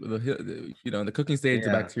 heat will the cooking stage, the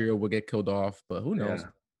yeah, bacteria will get killed off, but who knows?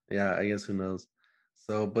 yeah, yeah. I guess who knows.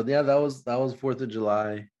 So, but yeah, that was 4th of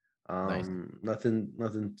July. Nice.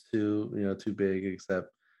 Nothing too too big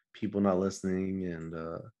except people not listening and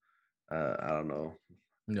I don't know.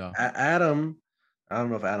 Yeah. Adam, I don't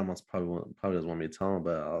know if Adam wants probably doesn't want me to tell him,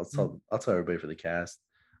 but Mm. I'll tell everybody for the cast.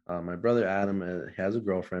 My brother Adam has a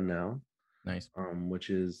girlfriend now, Nice. which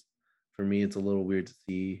is for me it's a little weird to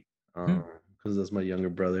see, Hmm. because that's my younger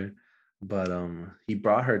brother, but he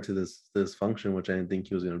brought her to this function which I didn't think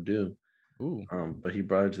he was gonna do, Ooh. but he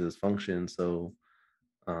brought her to this function, so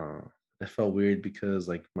uh, it felt weird because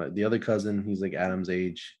like the other cousin, he's like Adam's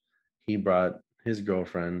age, he brought his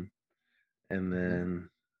girlfriend, and Mhm. then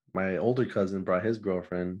my older cousin brought his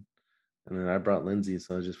girlfriend, and then I brought Lindsay.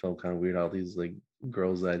 So it just felt kind of weird. All these like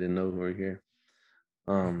girls that I didn't know who were here,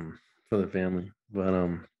 for the family.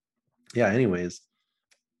 But yeah. Anyways,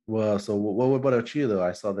 well, so what about you though?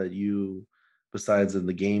 I saw that you, besides in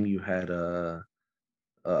the game, you had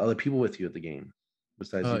other people with you at the game,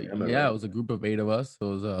 besides you, Emma, Yeah, right? it was a group of 8 of us.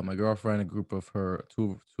 So it was, my girlfriend, a group of her,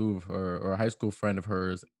 two of her, or a high school friend of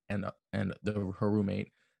hers, and her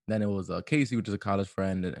roommate. Then it was, Casey, which is a college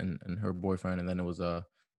friend, and her boyfriend, and then it was, a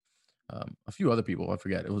few other people. I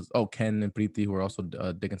forget. It was, Ken and Preeti, who are also,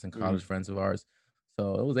 Dickinson Mm, college friends of ours.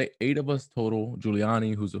 So it was 8 of us total.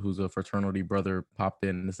 Giuliani, who's a fraternity brother, popped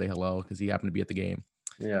in to say hello because he happened to be at the game.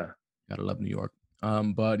 yeah, Gotta love New York.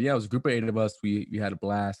 But yeah, it was a group of 8 of us. We had a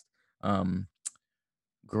blast. Um,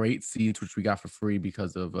 Great seats, which we got for free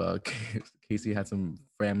because of Casey had some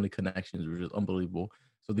family connections, which is unbelievable.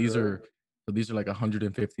 So these really, are like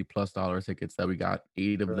 $150+ tickets that we got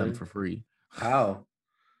 8 of them really. for free. How?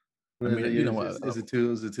 I mean, you know what? Is it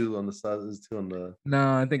two? Is it two on the side? Is it two on the?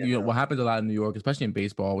 No, I think Yeah, no. what happens a lot in New York, especially in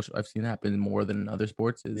baseball, which I've seen happen more than in other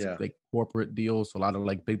sports, is Yeah, like corporate deals. So a lot of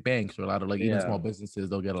like big banks or a lot of like even small yeah, businesses,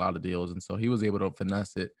 they'll get a lot of deals, and so he was able to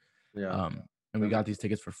finesse it. yeah. Um, and we That got makes these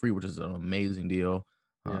tickets for free, which is an amazing deal.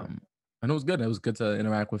 yeah, Um, and it was good. It was good to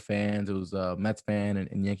interact with fans. It was a Mets fan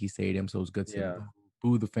in Yankee Stadium, so it was good to yeah,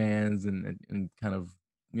 boo the fans and kind of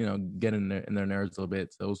get in their nerves a little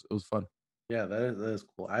bit. So it was fun. yeah. That is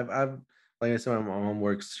cool. I've like I said, my mom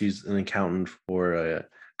works. She's an accountant for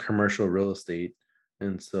commercial real estate,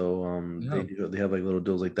 and so Yeah, they have like little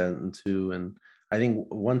deals like that and too. And I think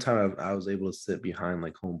one time I was able to sit behind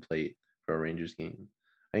like home plate for a Rangers game.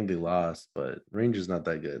 I think they lost, but Rangers not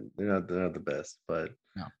that good. They're not the best, but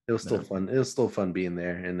no, it was they're still not. fun. It was still fun being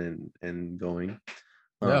there and going.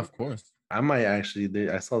 Yeah, Um, of course. I might actually.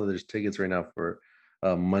 I saw that there's tickets right now for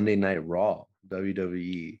Monday Night Raw,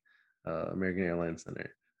 WWE, American Airlines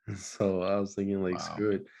Center. So I was thinking, like, Wow.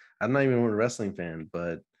 screw it. I'm not even a wrestling fan,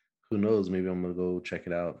 but who knows? Maybe I'm gonna go check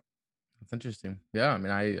it out. That's interesting. Yeah, I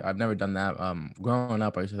mean, I've never done that. Growing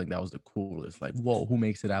up, I used to think that was the coolest. Like, whoa, who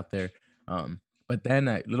makes it out there? But then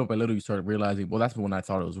little by little, you started realizing, well, that's when I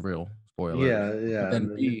thought it was real. Spoiler alert. Yeah, But yeah, and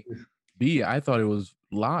then then I thought it was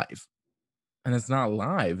live, and it's not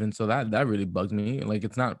live, and so that really bugged me. Like,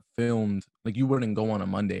 it's not filmed. Like, you wouldn't go on a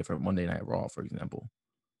Monday for Monday Night Raw, for example.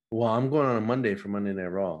 well, I'm going on a Monday for Monday Night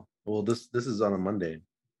Raw. Well, this is on a Monday.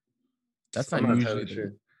 That's I'm not not usually entirely the.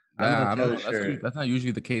 sure. I'm not Yeah, I don't entirely know. sure. That's not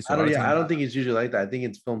usually the case. So I a lot don't. of Yeah, I times, don't think it's usually like that. I think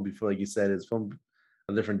it's filmed before, like you said. It's filmed.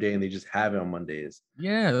 a different day and they just have it on Mondays.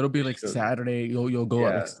 Yeah, it'll be like So, Saturday. You'll go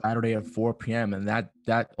at like yeah, Saturday at 4 p.m. and that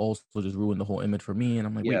also just ruined the whole image for me. And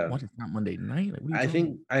I'm like, wait, yeah. what? It's not Monday night? Like, what are you I talking about?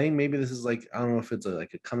 think I think maybe this is like I don't know if it's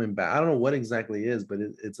like a coming back. I don't know what exactly it is, but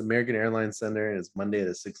it's American Airlines Center and it's Monday at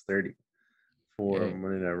 6:30 for Yeah.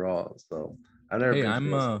 Monday Night Raw. So I've never Hey, been to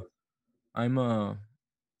this. I'm so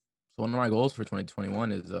one of my goals for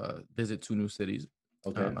 2021 is visit 2 new cities.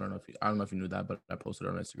 Okay. I don't know if you knew that, but I posted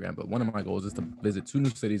on Instagram. But one of my goals is to visit 2 new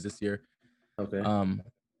cities this year. Okay. Um,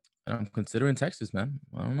 and I'm considering Texas, man.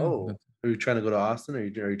 I don't know. Oh, are you trying to go to Austin or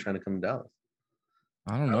are you trying to come to Dallas?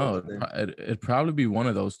 I don't I would know. say. It'd probably be one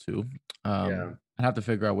of those two. Yeah. I'd have to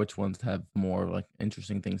figure out which ones have more like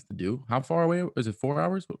interesting things to do. How far away is it? 4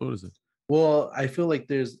 hours? What is it? Well, I feel like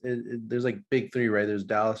there's like big three, right? There's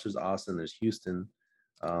Dallas, there's Austin, there's Houston.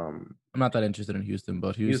 Um, I'm not that interested in Houston,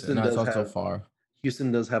 but Houston, Houston no, it's does not so have far.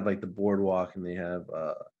 Houston does have like the boardwalk and they have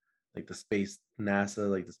like the space NASA,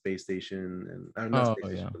 like the space station and not Oh space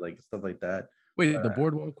station, yeah. but like stuff like that. Wait, the But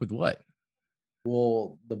boardwalk with what?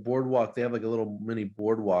 well, the boardwalk, they have like a little mini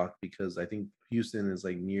boardwalk because I think Houston is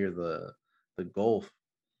like near the Gulf,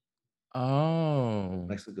 Oh,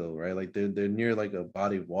 Mexico, right? Like they're near like a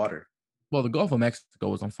body of water. well, the Gulf of Mexico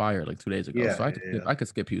was on fire like 2 days ago, Yeah, so yeah, yeah. I could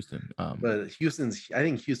skip Houston. But I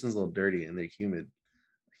think Houston's a little dirty and they're humid.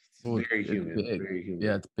 Well, It's very it's humid, big. very Yeah, humid.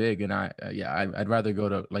 it's big, and I'd rather go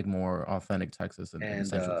to like more authentic Texas and And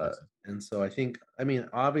Central Texas. and so I think I mean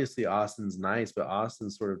obviously Austin's nice, but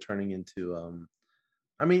Austin's sort of turning into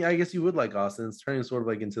I mean I guess you would like Austin. It's turning sort of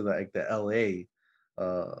like into the LA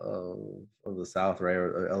of the South, right?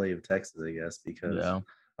 Or LA of Texas, I guess, because Yeah,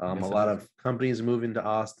 I a guess it lot is. of companies move into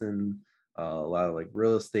Austin. A lot of like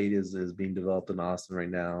real estate is being developed in Austin right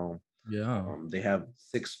now. Yeah, They have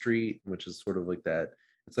Sixth Street, which is sort of like that.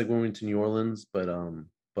 It's like when we went to New Orleans, but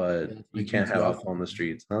yeah, it's you like can't UT have alcohol Austin. on the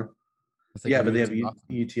streets, huh? It's like Yeah, a but they UT have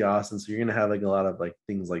Austin. UT Austin, so you're gonna have like a lot of like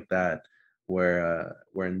things like that. Where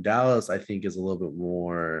in Dallas, I think is a little bit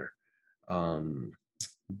more um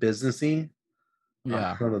businessy. I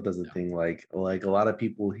Yeah, don't know if that's a yeah, thing. Like a lot of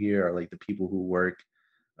people here are like the people who work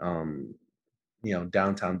um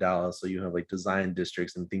downtown Dallas. So you have like design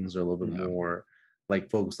districts and things are a little bit yeah. more like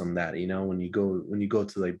focused on that. When you go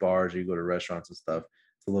to like bars or you go to restaurants and stuff,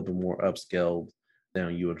 it's a little bit more upscaled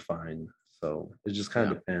than you would find. So it just kind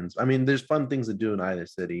Yeah. of depends. I mean, there's fun things to do in either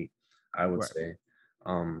city, I would Right. say.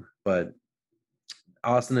 But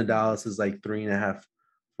Austin to Dallas is like 3.5,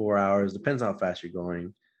 4 hours, depends how fast you're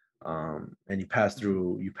going. And you pass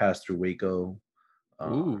through Waco.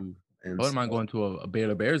 Um, Ooh. and What am I so going to a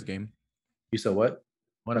Baylor Bears game? you said what?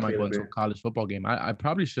 What am At I Baylor going to a Bear? college football game? I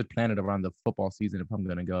probably should plan it around the football season if I'm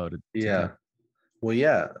gonna go to Yeah. Texas. Well,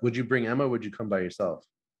 yeah. Would you bring Emma? Or would you come by yourself?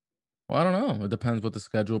 Well, I don't know. It depends what the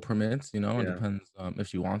schedule permits. It Yeah. depends if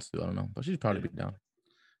she wants to. I don't know, but she'd probably Yeah. be down.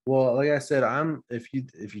 Well, like I said, if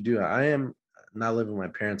you do, I am not living with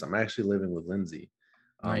my parents. I'm actually living with Lindsay.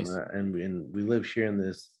 Nice. And we live here in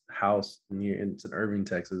this house it's in Irving,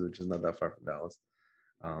 Texas, which is not that far from Dallas.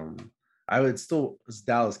 Um, it's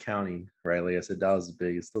Dallas County, right? Like I said, Dallas is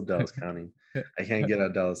big. It's still Dallas County. I can't get out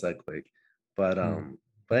of Dallas that quick. But Mm.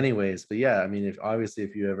 anyways, but yeah, I mean,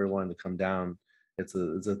 if you ever wanted to come down, it's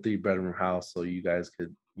a 3-bedroom house, so you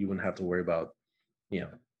wouldn't have to worry about, you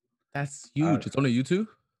know, That's uh, huge. It's only you two.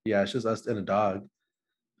 yeah, it's just us and a dog.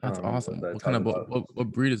 That's awesome. That What kind talk of about.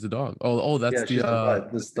 what breed is the dog? Oh, that's Yeah,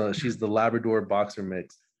 the she's the Labrador Boxer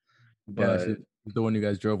mix, yeah, but she's the one you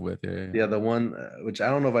guys drove with. Yeah, yeah. yeah, the one which I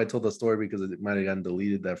don't know if I told the story because it might have gotten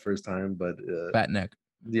deleted that first time, but Fat neck.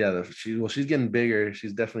 yeah, she's getting bigger.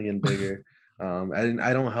 She's definitely getting bigger.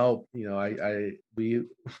 I don't help. You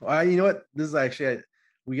know what? This is actually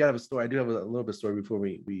we got a story. I do have a little bit of story before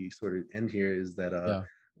we sort of end here. Is that Yeah.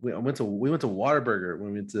 we went to Whataburger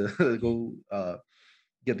when we went to go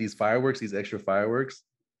get these fireworks, these extra fireworks,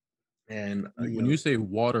 and When you say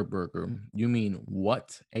water burger, you mean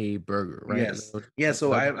what a burger, right? yes. Yeah,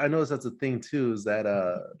 so I noticed that's a thing too, is that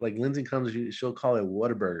like Lindsay comes, she'll call it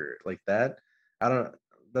Whataburger, like that. I don't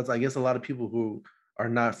That's I guess a lot of people who are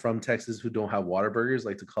not from Texas who don't have Whataburgers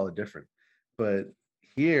like to call it different. But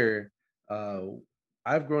here, uh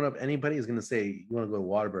I've grown up, anybody is gonna say you want to go to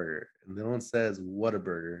Whataburger, and no one says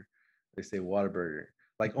Whataburger. They say Whataburger.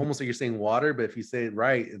 Like almost like you're saying water, but if you say it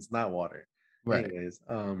right, it's not water. Right. Anyways,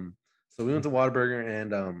 so we went to Whataburger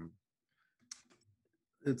and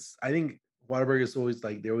it's I think Whataburger is always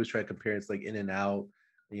like they always try to compare it's like In and Out,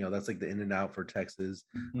 that's like the In and Out for Texas.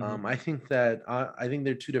 Mhm. I think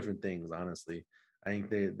they're two different things, honestly. I think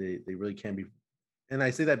they really can be, and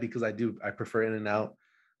I say that because I prefer In and Out,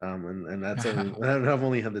 and that's only I've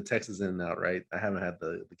only had the Texas In and Out, right? I haven't had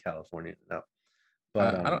the California In and Out,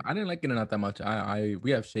 But I didn't like In-N-Out that much.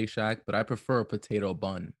 We have Shake Shack, but I prefer a potato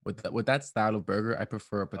bun with that style of burger. I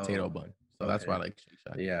prefer a potato oh, bun, so that's why I okay. like Shake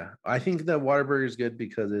Shack. Yeah, I think that Whataburger is good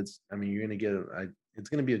because it's. I mean, you're gonna get. It's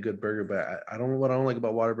gonna be a good burger, but I don't. What I don't like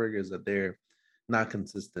about Whataburger is that they're not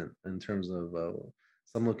consistent in terms of.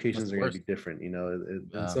 Some That's locations the are gonna be worst. different,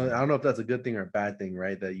 and so I Um, don't know if that's a good thing or a bad thing,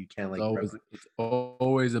 right? That you can't like it's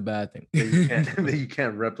always a bad thing. that you can't that you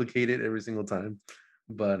can't replicate it every single time.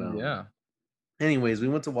 But Yeah. anyways, we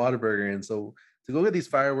went to Whataburger, and so to go get these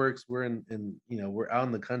fireworks, we're we're out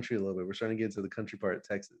in the country a little bit. We're starting to get to the country part of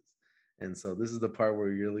Texas, and so this is the part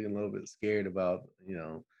where you're really a little bit scared about,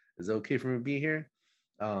 is it okay for me to be here?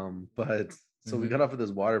 But so we Mhm. got off of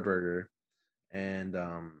this Whataburger, and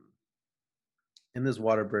in this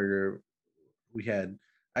Whataburger, we had.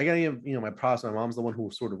 I gotta give my props. My mom's the one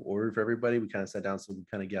who sort of ordered for everybody. We kind of sat down so we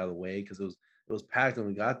kind of get out of the way because it was packed when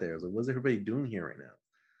we got there. I was like, what's everybody doing here right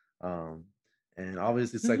now? And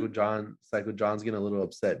obviously Psycho John's getting a little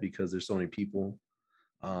upset because there's so many people.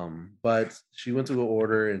 But she went to go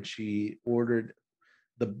order and she ordered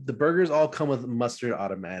the burgers all come with mustard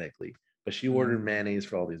automatically, but she ordered Mm. mayonnaise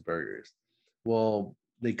for all these burgers. Well,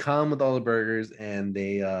 they come with all the burgers and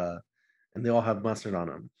they all have mustard on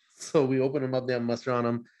them. So we open them up, they have mustard on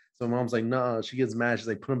them. So mom's like, no, she gets mad. She's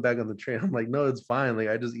like, put them back on the tray. I'm like, no, it's fine. Like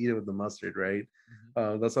I just eat it with the mustard, right?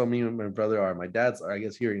 Mhm. That's how me and my brother are. My dad's, I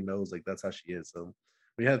guess he already knows, like that's how she is. So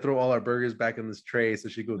we had to throw all our burgers back in this tray so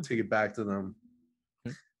she go take it back to them,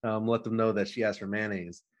 let them know that she asked for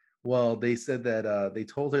mayonnaise. Well, they said that they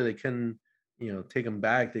told her they couldn't, take them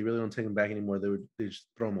back. They really don't take them back anymore. They just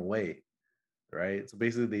throw them away, right? So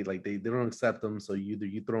basically, they don't accept them. So either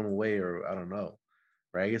you throw them away or I don't know,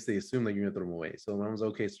 right? I guess they assume that you're gonna throw them away. So mom was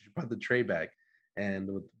okay. So she brought the tray back and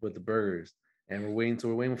with the burgers, and we're waiting. So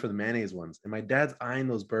we're waiting for the mayonnaise ones, and my dad's eyeing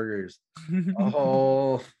those burgers.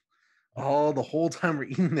 Oh, the whole time we're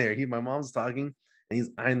eating there. My mom's talking and he's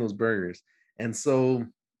eyeing those burgers, and so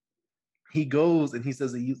he goes and he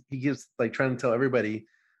says that he gives like trying to tell everybody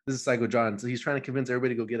this is Psycho John. So he's trying to convince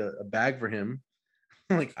everybody to go get a bag for him.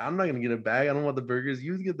 I'm like, I'm not gonna get a bag. I don't want the burgers.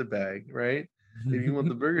 You get the bag, right? If you want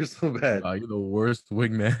the burgers so bad. Wow, you're the worst Yeah,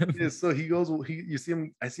 wingman. so he goes, you see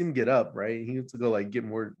him, I see him get up, right? He needs to go like get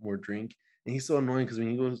more drink. And he's so annoying because when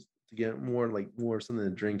he goes to get more something to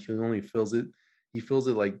drink, he fills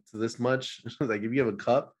it like to this much. Like if you have a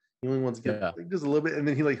cup, he only wants to get Yeah. like, just a little bit, and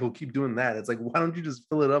then he'll keep doing that. It's like, why don't you just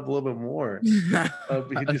fill it up a little bit more? But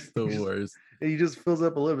That's the worst. he just fills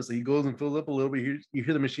up a little bit. So he goes and fills up a little bit. You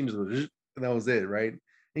hear the machine just go, and that was it, right? And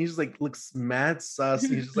he just like looks mad sus.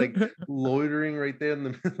 He's just like loitering right there in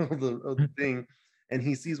the middle of the thing. And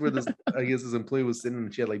he sees where this, I guess his employee was sitting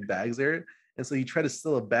and she had like bags there. And so he tried to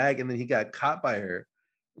steal a bag and then he got caught by her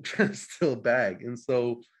trying to steal a bag. And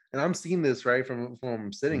I'm seeing this right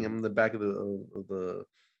from sitting in the back of the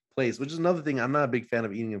place, which is another thing. I'm not a big fan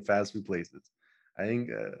of eating in fast food places. I think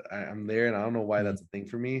I'm there and I don't know why that's a thing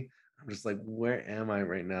for me. I'm just like, where am I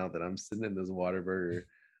right now that I'm sitting in this Whataburger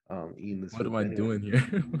eating this What food? am I Anyway, doing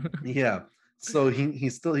here? yeah. So he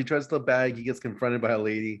tries to steal a bag. He gets confronted by a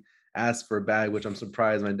lady, asks for a bag, which I'm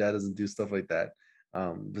surprised my dad doesn't do stuff like that.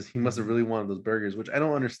 But he must have really wanted those burgers, which I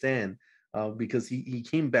don't understand, because he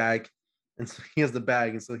came back and so he has the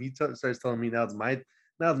bag, and so starts telling me now it's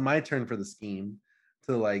my turn for the scheme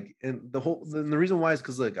to like, and the reason why is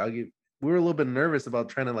because look, we were a little bit nervous about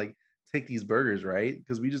trying to like take these burgers, right?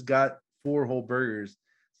 Because we just got 4 whole burgers.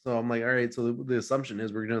 So I'm like, all right, so the assumption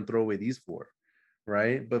is we're gonna throw away these 4,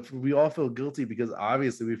 right? But we all feel guilty because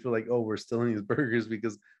obviously we feel like, oh, we're stealing these burgers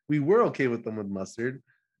because we were okay with them with mustard,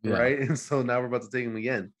 Yeah. right? And so now we're about to take them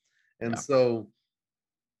again. And Yeah. so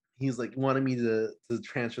he's like wanting me to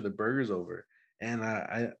transfer the burgers over. And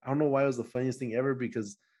I don't know why it was the funniest thing ever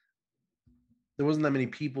because there wasn't that many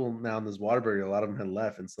people now in this Whataburger. A lot of them had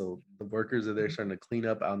left, and so the workers are there starting to clean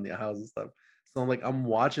up out in the house and stuff. So I'm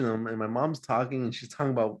watching them, and my mom's talking, and she's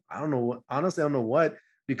talking about I don't know what. Honestly, I don't know what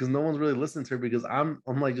because no one's really listening to her because I'm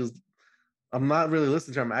like just I'm not really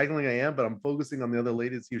listening to her. I'm acting like I am, but I'm focusing on the other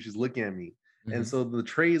lady to see if she's looking at me. And Mhm. so the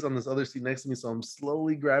tray is on this other seat next to me, so I'm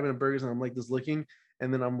slowly grabbing the burgers, and I'm like just looking,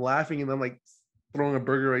 and then I'm laughing, and I'm like throwing a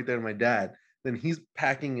burger right there to my dad. Then he's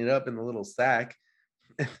packing it up in a little sack,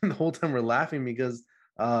 and the whole time we're laughing because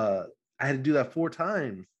uh, I had to do that 4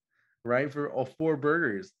 times, right, for all 4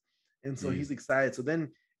 burgers, and so Jeez. he's excited. So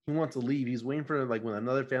then he wants to leave. He's waiting for like when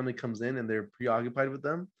another family comes in and they're preoccupied with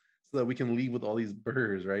them, so that we can leave with all these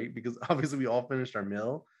burgers, right? Because obviously we all finished our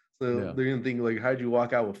meal, so Yeah. they're gonna think like, how'd you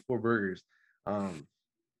walk out with 4 burgers? Um,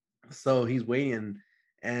 so he's waiting,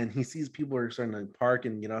 and he sees people are starting to park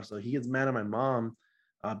and get off. So he gets mad at my mom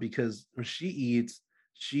because when she eats,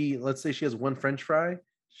 let's say she has one French fry,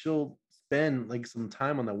 she'll spend like some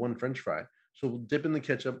time on that one French fry. She'll dip in the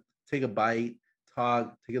ketchup, take a bite,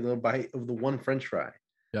 talk, take a little bite of the one French fry.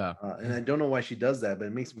 Yeah. And I don't know why she does that, but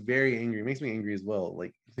it makes me very angry. It makes me angry as well.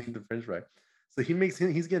 Like the French fry. So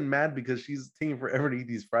he's getting mad because she's taking forever to eat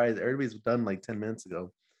these fries. Everybody's done like 10 minutes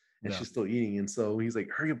ago, and she's still eating. And so he's like,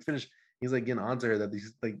 hurry up, finish. He's like getting onto her that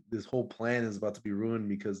this whole plan is about to be ruined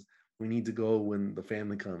because we need to go when the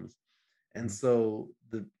family comes. And so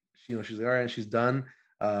she's like, all right, she's done.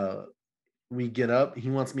 We get up. He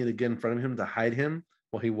wants me to get in front of him to hide him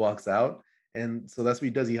while he walks out. And so that's what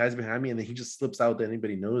he does. He hides behind me, and then he just slips out without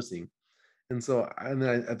anybody noticing. And so and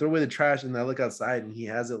then I throw away the trash, and I look outside, and he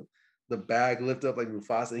has the bag lifted up like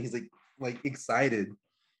Mufasa, and he's like excited.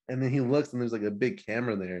 And then he looks, and there's like a big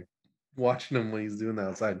camera there watching him when he's doing that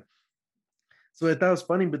outside. So I thought it was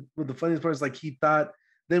funny, but the funniest part is like he thought.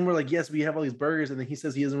 Then we're like, yes, we have all these burgers, and then he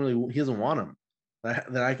says he doesn't want them.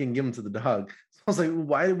 That I can give them to the dog. So I was like,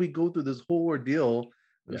 why did we go through this whole ordeal?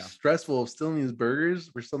 Stressful of stealing these burgers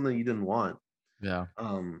for something you didn't want. Yeah.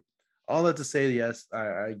 All that to say, yes,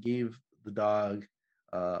 I gave the dog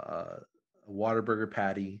a Whataburger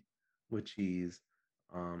patty with cheese,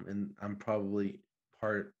 and I'm probably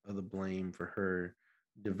part of the blame for her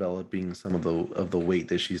developing some of the weight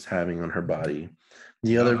that she's having on her body.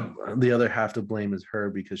 The other half to blame is her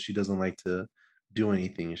because she doesn't like to do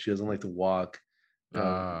anything. She doesn't like to walk.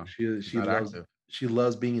 She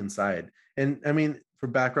loves being inside. And I mean, for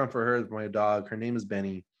background for her, my dog, her name is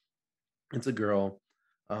Benny. It's a girl.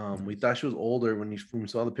 We thought she was older when we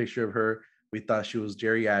saw the picture of her. We thought she was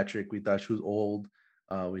geriatric. We thought she was old.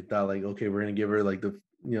 We thought like, okay, we're gonna give her like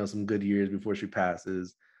some good years before she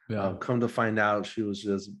passes. Come to find out, she was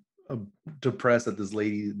just depressed at this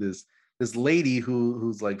lady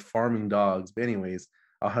who's like farming dogs. But anyways,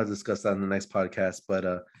 I'll have to discuss that in the next podcast.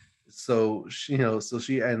 But so she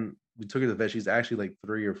and we took her to the vet. She's actually like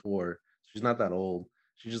 3 or 4. She's not that old.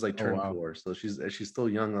 She just like turned 4, so she's still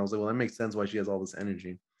young. And I was like, well, that makes sense why she has all this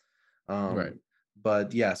energy. Right.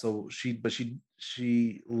 But yeah, so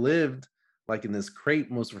she lived like in this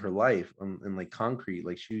crate most of her life, in like concrete.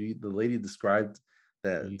 Like the lady described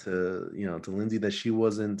that to Lindsay that she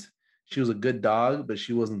was a good dog, but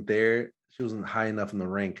she wasn't high enough in the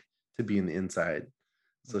rank to be in the inside.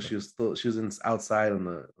 So she was outside on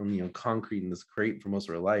the concrete in this crate for most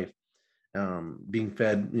of her life, being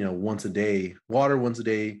fed once a day, water once a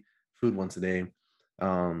day, food once a day.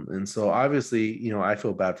 And so obviously, I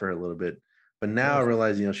feel bad for her a little bit, but now I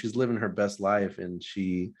realize, she's living her best life, and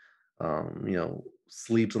she,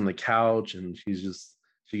 sleeps on the couch, and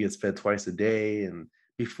she gets fed twice a day. And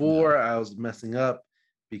before I was messing up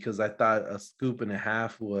because I thought a scoop and a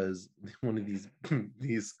half was one of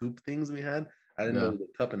these scoop things we had. I didn't know it was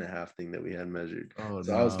a cup and a half thing that we had measured. I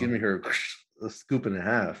was giving her a scoop and a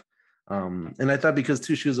half. And I thought because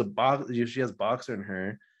too, she has boxer in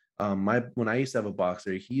her. When I used to have a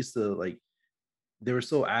boxer, he used to they were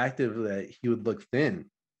so active that he would look thin.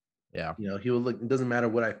 Yeah. He would look, it doesn't matter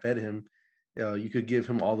what I fed him. You could give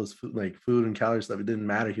him all this food and calorie stuff. It didn't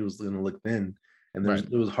matter. He was going to look thin. And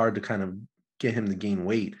it was hard to kind of get him to gain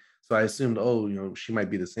weight. So I assumed, she might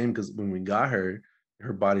be the same because when we got her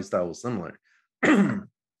body style was similar. I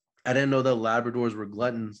didn't know that Labradors were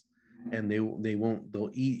gluttons, and they'll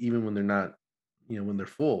eat even when they're not, when they're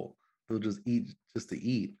full. They'll just eat just to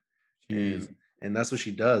eat. And that's what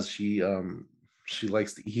she does. She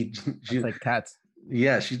likes to eat. She's like cats.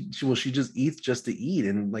 Yeah, she just eats just to eat.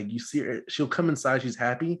 And like you see her, she'll come inside, she's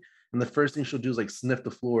happy, and the first thing she'll do is sniff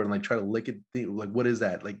the floor and try to lick it. Like, what is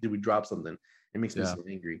that? Like, did we drop something? It makes me so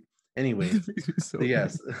angry. Anyway, so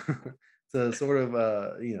yes. So sort of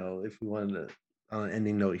if we wanted to, on an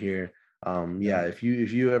ending note here, if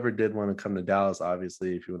you ever did want to come to Dallas,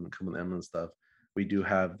 obviously, if you want to come with Emma and stuff, we do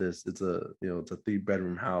have this. It's a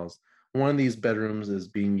 3-bedroom house. One of these bedrooms is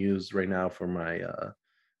being used right now for my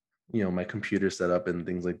my computer setup and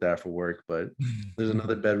things like that for work. But there's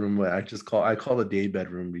another bedroom where I call the day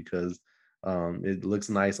bedroom because it looks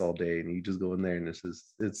nice all day, and you just go in there and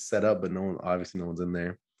it's set up, but no one's in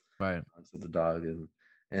there. Right. Except the dog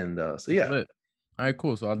and so yeah. All right,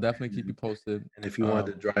 cool. So I'll definitely keep you posted. And if you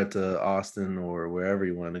wanted to drive to Austin or wherever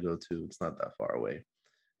you want to go to, it's not that far away,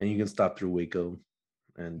 and you can stop through Waco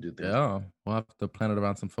and do things. Yeah, we'll have to plan it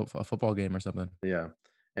around a football game or something. Yeah,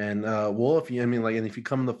 and if you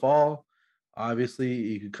come in the fall, obviously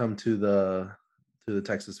you could come to the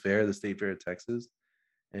Texas Fair, the State Fair of Texas,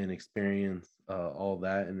 and experience all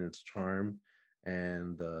that and its charm,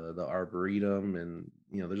 and the Arboretum, and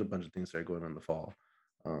there's a bunch of things that are going on in the fall.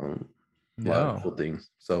 A lot of cool things.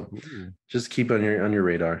 So just keep on your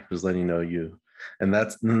radar, just letting you know and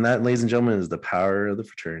that, ladies and gentlemen, is the power of the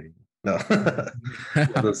fraternity. No,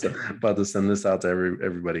 about to send this out to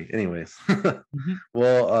everybody. Anyways, Mhm.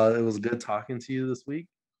 well, it was good talking to you this week.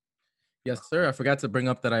 Yes, sir. I forgot to bring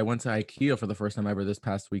up that I went to IKEA for the first time ever this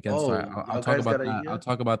past weekend. So Oh, I'll y'all talk guys got about that. I'll IKEA?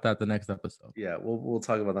 talk about that the next episode. Yeah, we'll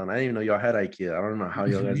talk about that. I didn't even know y'all had IKEA. I don't know how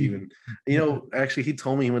y'all guys even. Actually, he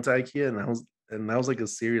told me he went to IKEA, and that was like a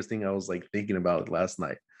serious thing. I was like thinking about last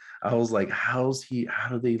night. I was like, How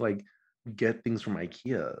do they like get things from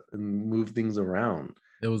IKEA and move things around?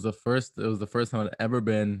 It was the first. It was the first time I'd ever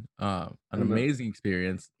been. An And amazing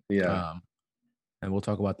experience. yeah, Um, and we'll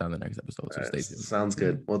talk about that in the next episode. So stay tuned. sounds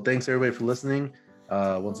good. Well, thanks everybody for listening.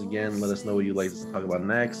 Once again, let us know what you'd like us to talk about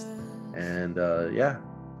next. And yeah,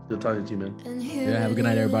 good talking to you, man. Yeah. Have a good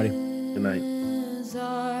night, everybody. Good night.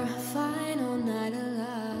 Our final night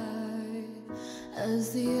alive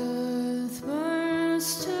as the